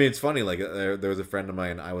 I mean, it's funny. Like there was a friend of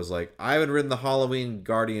mine. I was like, I haven't ridden the Halloween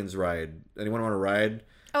Guardians ride. Anyone want to ride?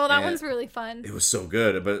 Oh, that one's really fun. It was so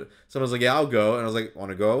good. But someone's like, yeah, I'll go. And I was like,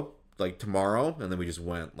 want to go? Like tomorrow? And then we just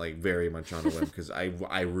went like very much on a whim, because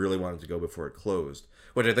I really wanted to go before it closed.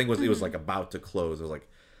 Which I think it was like about to close. I was like,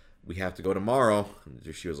 we have to go tomorrow.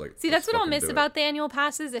 And she was like, see, that's what I'll miss about the annual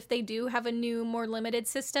passes if they do have a new, more limited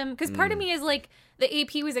system. Because part of me is like, the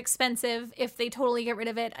AP was expensive. If they totally get rid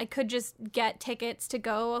of it, I could just get tickets to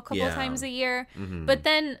go a couple times a year. But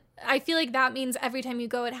then I feel like that means every time you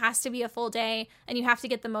go, it has to be a full day and you have to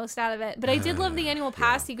get the most out of it. But I did love the annual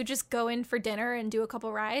pass. You could just go in for dinner and do a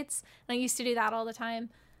couple rides. And I used to do that all the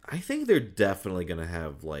time. I think they're definitely going to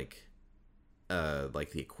have like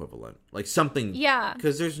the equivalent, like something,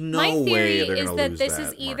 because there's no way they're going to lose that. My theory is that this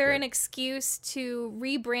is either an excuse to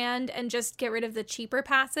rebrand and just get rid of the cheaper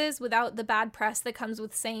passes without the bad press that comes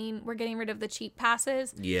with saying we're getting rid of the cheap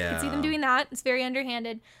passes. Yeah, it's even doing that. It's very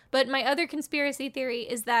underhanded. But my other conspiracy theory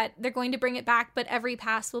is that they're going to bring it back, but every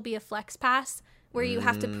pass will be a flex pass where you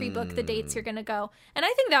have to pre-book the dates you're going to go, and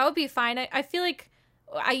I think that would be fine. I feel like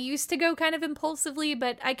I used to go kind of impulsively,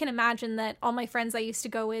 but I can imagine that all my friends I used to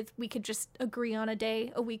go with, we could just agree on a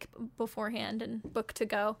day a week beforehand and book to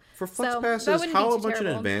go. For flex passes, how much in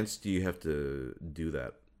advance do you have to do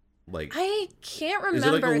that? Like, I can't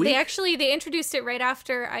remember. They introduced it right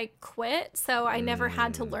after I quit, so I never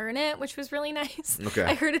had to learn it, which was really nice. Okay.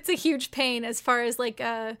 I heard it's a huge pain as far as like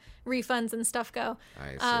refunds and stuff go.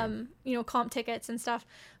 I see. Comp tickets and stuff.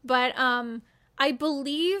 But I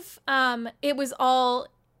believe it was all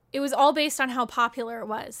based on how popular it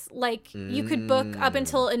was. Like, you could book up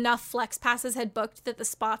until enough flex passes had booked that the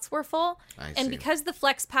spots were full. And because the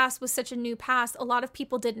flex pass was such a new pass, a lot of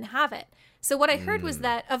people didn't have it. So what I heard was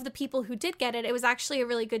that of the people who did get it, it was actually a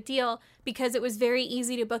really good deal because it was very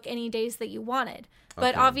easy to book any days that you wanted.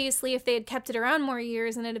 But obviously, if they had kept it around more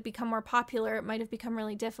years and it had become more popular, it might have become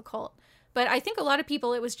really difficult. But I think a lot of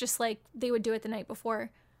people, it was just like they would do it the night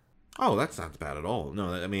before. Oh, that's not bad at all.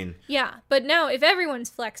 No, I mean... Yeah, but now if everyone's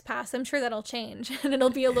Flex Pass, I'm sure that'll change, and it'll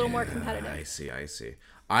be a little more competitive. I see.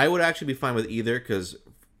 I would actually be fine with either, because,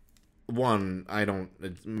 one, I don't...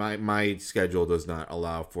 My schedule does not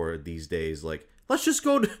allow for these days, like, let's just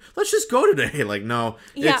go today. Like, no.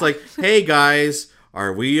 Yeah. It's like, hey, guys...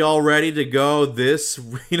 Are we all ready to go this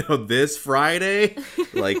Friday?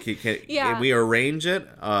 Like, can we arrange it?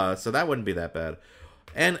 So that wouldn't be that bad.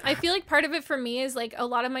 And I feel like part of it for me is like a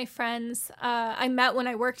lot of my friends I met when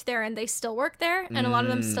I worked there, and they still work there, and a lot of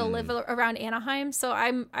them still live around Anaheim. So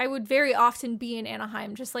I would very often be in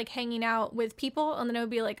Anaheim, just like hanging out with people, and then I would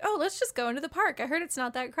be like, oh, let's just go into the park. I heard it's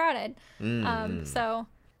not that crowded. So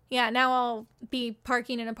yeah, now I'll be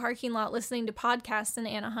parking in a parking lot listening to podcasts in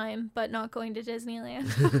Anaheim, but not going to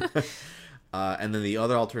Disneyland. And then the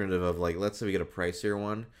other alternative of, like, let's say we get a pricier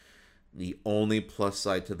one. The only plus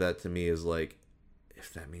side to that to me is, like,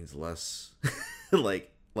 if that means less,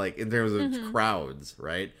 like in terms of crowds,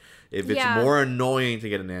 right? If it's more annoying to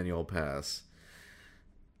get an annual pass.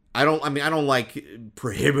 I don't like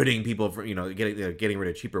prohibiting people from, getting rid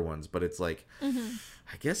of cheaper ones, but it's like,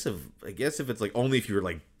 I guess if it's like only if you're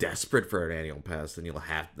like desperate for an annual pass,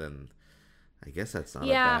 then I guess that's not a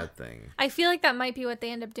bad thing. I feel like that might be what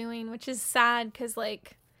they end up doing, which is sad because,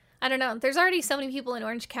 like, I don't know. There's already so many people in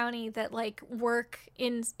Orange County that like work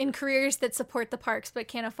in careers that support the parks but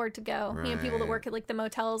can't afford to go. Right. People that work at like the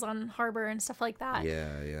motels on Harbor and stuff like that.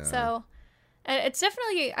 Yeah. So it's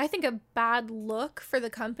definitely, I think, a bad look for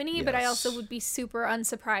the company, but I also would be super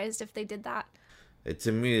unsurprised if they did that.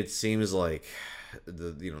 To me, it seems like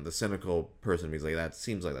the cynical person is like, that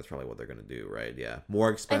seems like that's probably what they're gonna do, right? Yeah,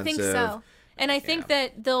 more expensive. I think so. And I think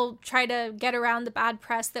that they'll try to get around the bad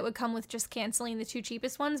press that would come with just canceling the 2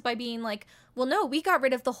 cheapest ones by being like, well, no, we got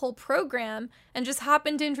rid of the whole program and just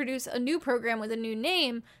happened to introduce a new program with a new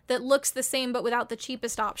name that looks the same but without the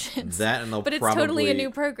cheapest options. But it's totally a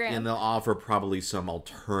new program. And they'll offer probably some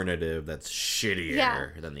alternative that's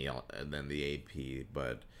shittier than the AP.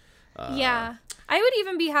 But yeah, I would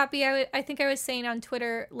even be happy. I think I was saying on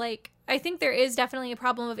Twitter, like, I think there is definitely a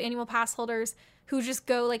problem of annual pass holders who just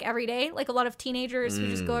go like every day, like a lot of teenagers who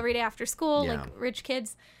just go every day after school, like rich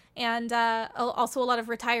kids, and also a lot of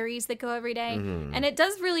retirees that go every day. And it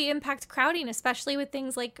does really impact crowding, especially with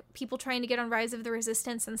things like people trying to get on Rise of the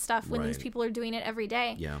Resistance and stuff when these people are doing it every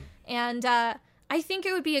day. Yeah. And I think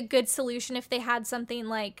it would be a good solution if they had something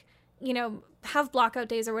like, have blockout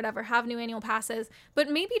days or whatever, have new annual passes, but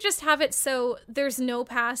maybe just have it so there's no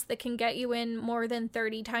pass that can get you in more than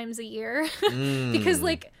 30 times a year. Because,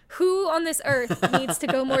 like, who on this earth needs to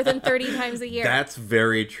go more than 30 times a year? That's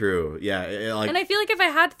very true. Yeah. And I feel like if I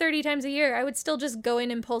had 30 times a year, I would still just go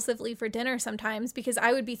in impulsively for dinner sometimes, because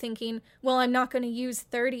I would be thinking, well, I'm not going to use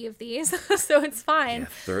 30 of these, so it's fine. Yeah,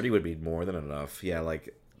 30 would be more than enough. Yeah,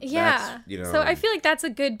 like... Yeah. So I feel like that's a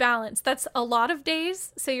good balance. That's a lot of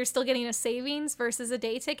days, so you're still getting a savings versus a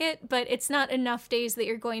day ticket, but it's not enough days that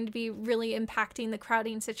you're going to be really impacting the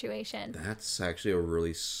crowding situation. That's actually a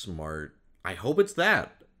really smart... I hope it's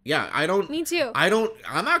that. Yeah, I don't... Me too.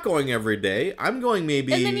 I'm not going every day. I'm going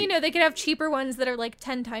maybe... And then, they could have cheaper ones that are like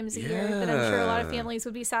 10 times a year that I'm sure a lot of families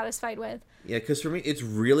would be satisfied with. Yeah, because for me, it's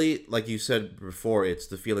really, like you said before, it's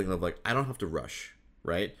the feeling of, like, I don't have to rush,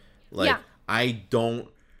 right? Like, I don't...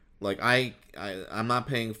 Like, I'm not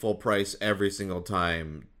paying full price every single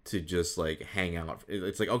time to just, like, hang out.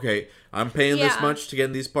 It's like, okay, I'm paying this much to get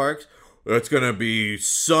in these parks. It's going to be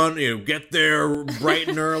get there bright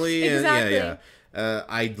and early. Exactly. And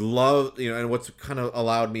I love, and what's kind of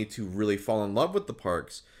allowed me to really fall in love with the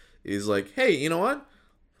parks is like, hey, you know what?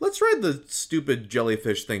 Let's ride the stupid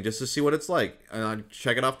jellyfish thing just to see what it's like. And I'll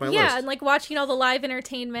check it off my list. Yeah, and, like, watching all the live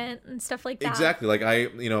entertainment and stuff like that. Exactly. Like,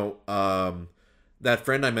 that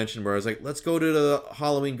friend I mentioned where I was like, let's go to the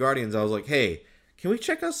Halloween Guardians. I was like, hey, can we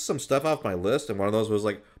check out some stuff off my list? And one of those was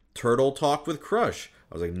like Turtle Talk with Crush.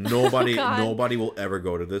 I was like, nobody will ever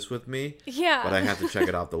go to this with me. Yeah. But I had to check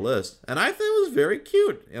it off the list. And I thought it was very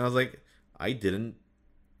cute. And I was like, I didn't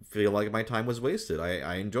feel like my time was wasted.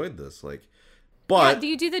 I enjoyed this. Like, but... Yeah, do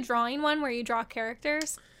you do the drawing one where you draw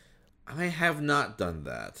characters? I have not done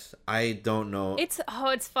that. I don't know. It's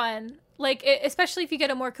fun. Like, especially if you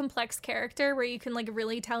get a more complex character where you can, like,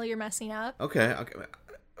 really tell you're messing up. Okay.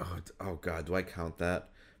 Oh, God, do I count that?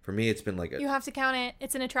 For me, it's been like You have to count it.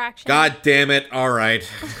 It's an attraction. God damn it. All right.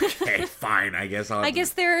 Okay, fine. I guess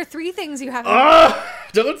there are 3 things you have to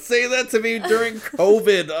don't say that to me during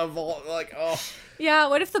COVID. Of all, like, Yeah,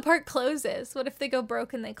 what if the park closes? What if they go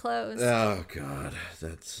broke and they close? Oh, God.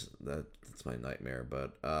 That's my nightmare.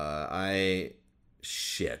 But,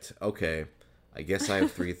 shit. Okay. I guess I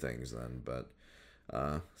have three things then, but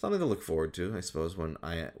something to look forward to, I suppose, when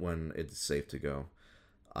it's safe to go.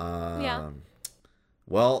 Yeah.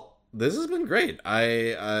 Well, this has been great.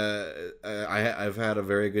 I've had a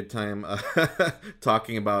very good time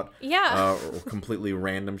talking about Yeah. completely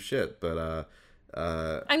random shit, but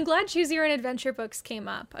I'm glad Choose Your Own Adventure books came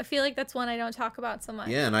up. I feel like that's one I don't talk about so much.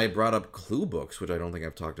 yeah, and I brought up Clue books, which I don't think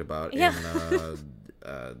I've talked about Yeah.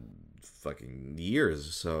 in fucking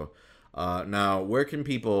years. So now, where can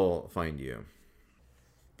people find you?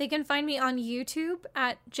 They can find me on YouTube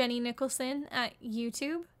at Jenny Nicholson at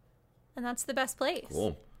YouTube, and that's the best place.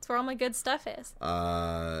 Cool. It's where all my good stuff is.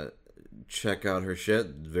 Check out her shit.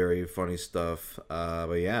 Very funny stuff.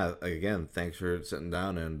 But yeah, again, thanks for sitting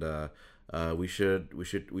down, and we should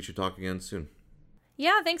talk again soon.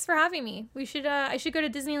 Yeah, thanks for having me. We should. I should go to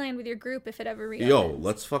Disneyland with your group if it ever reopens. Yo,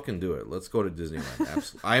 let's fucking do it. Let's go to Disneyland.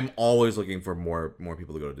 Absolutely. I'm always looking for more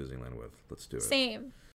people to go to Disneyland with. Let's do it. Same.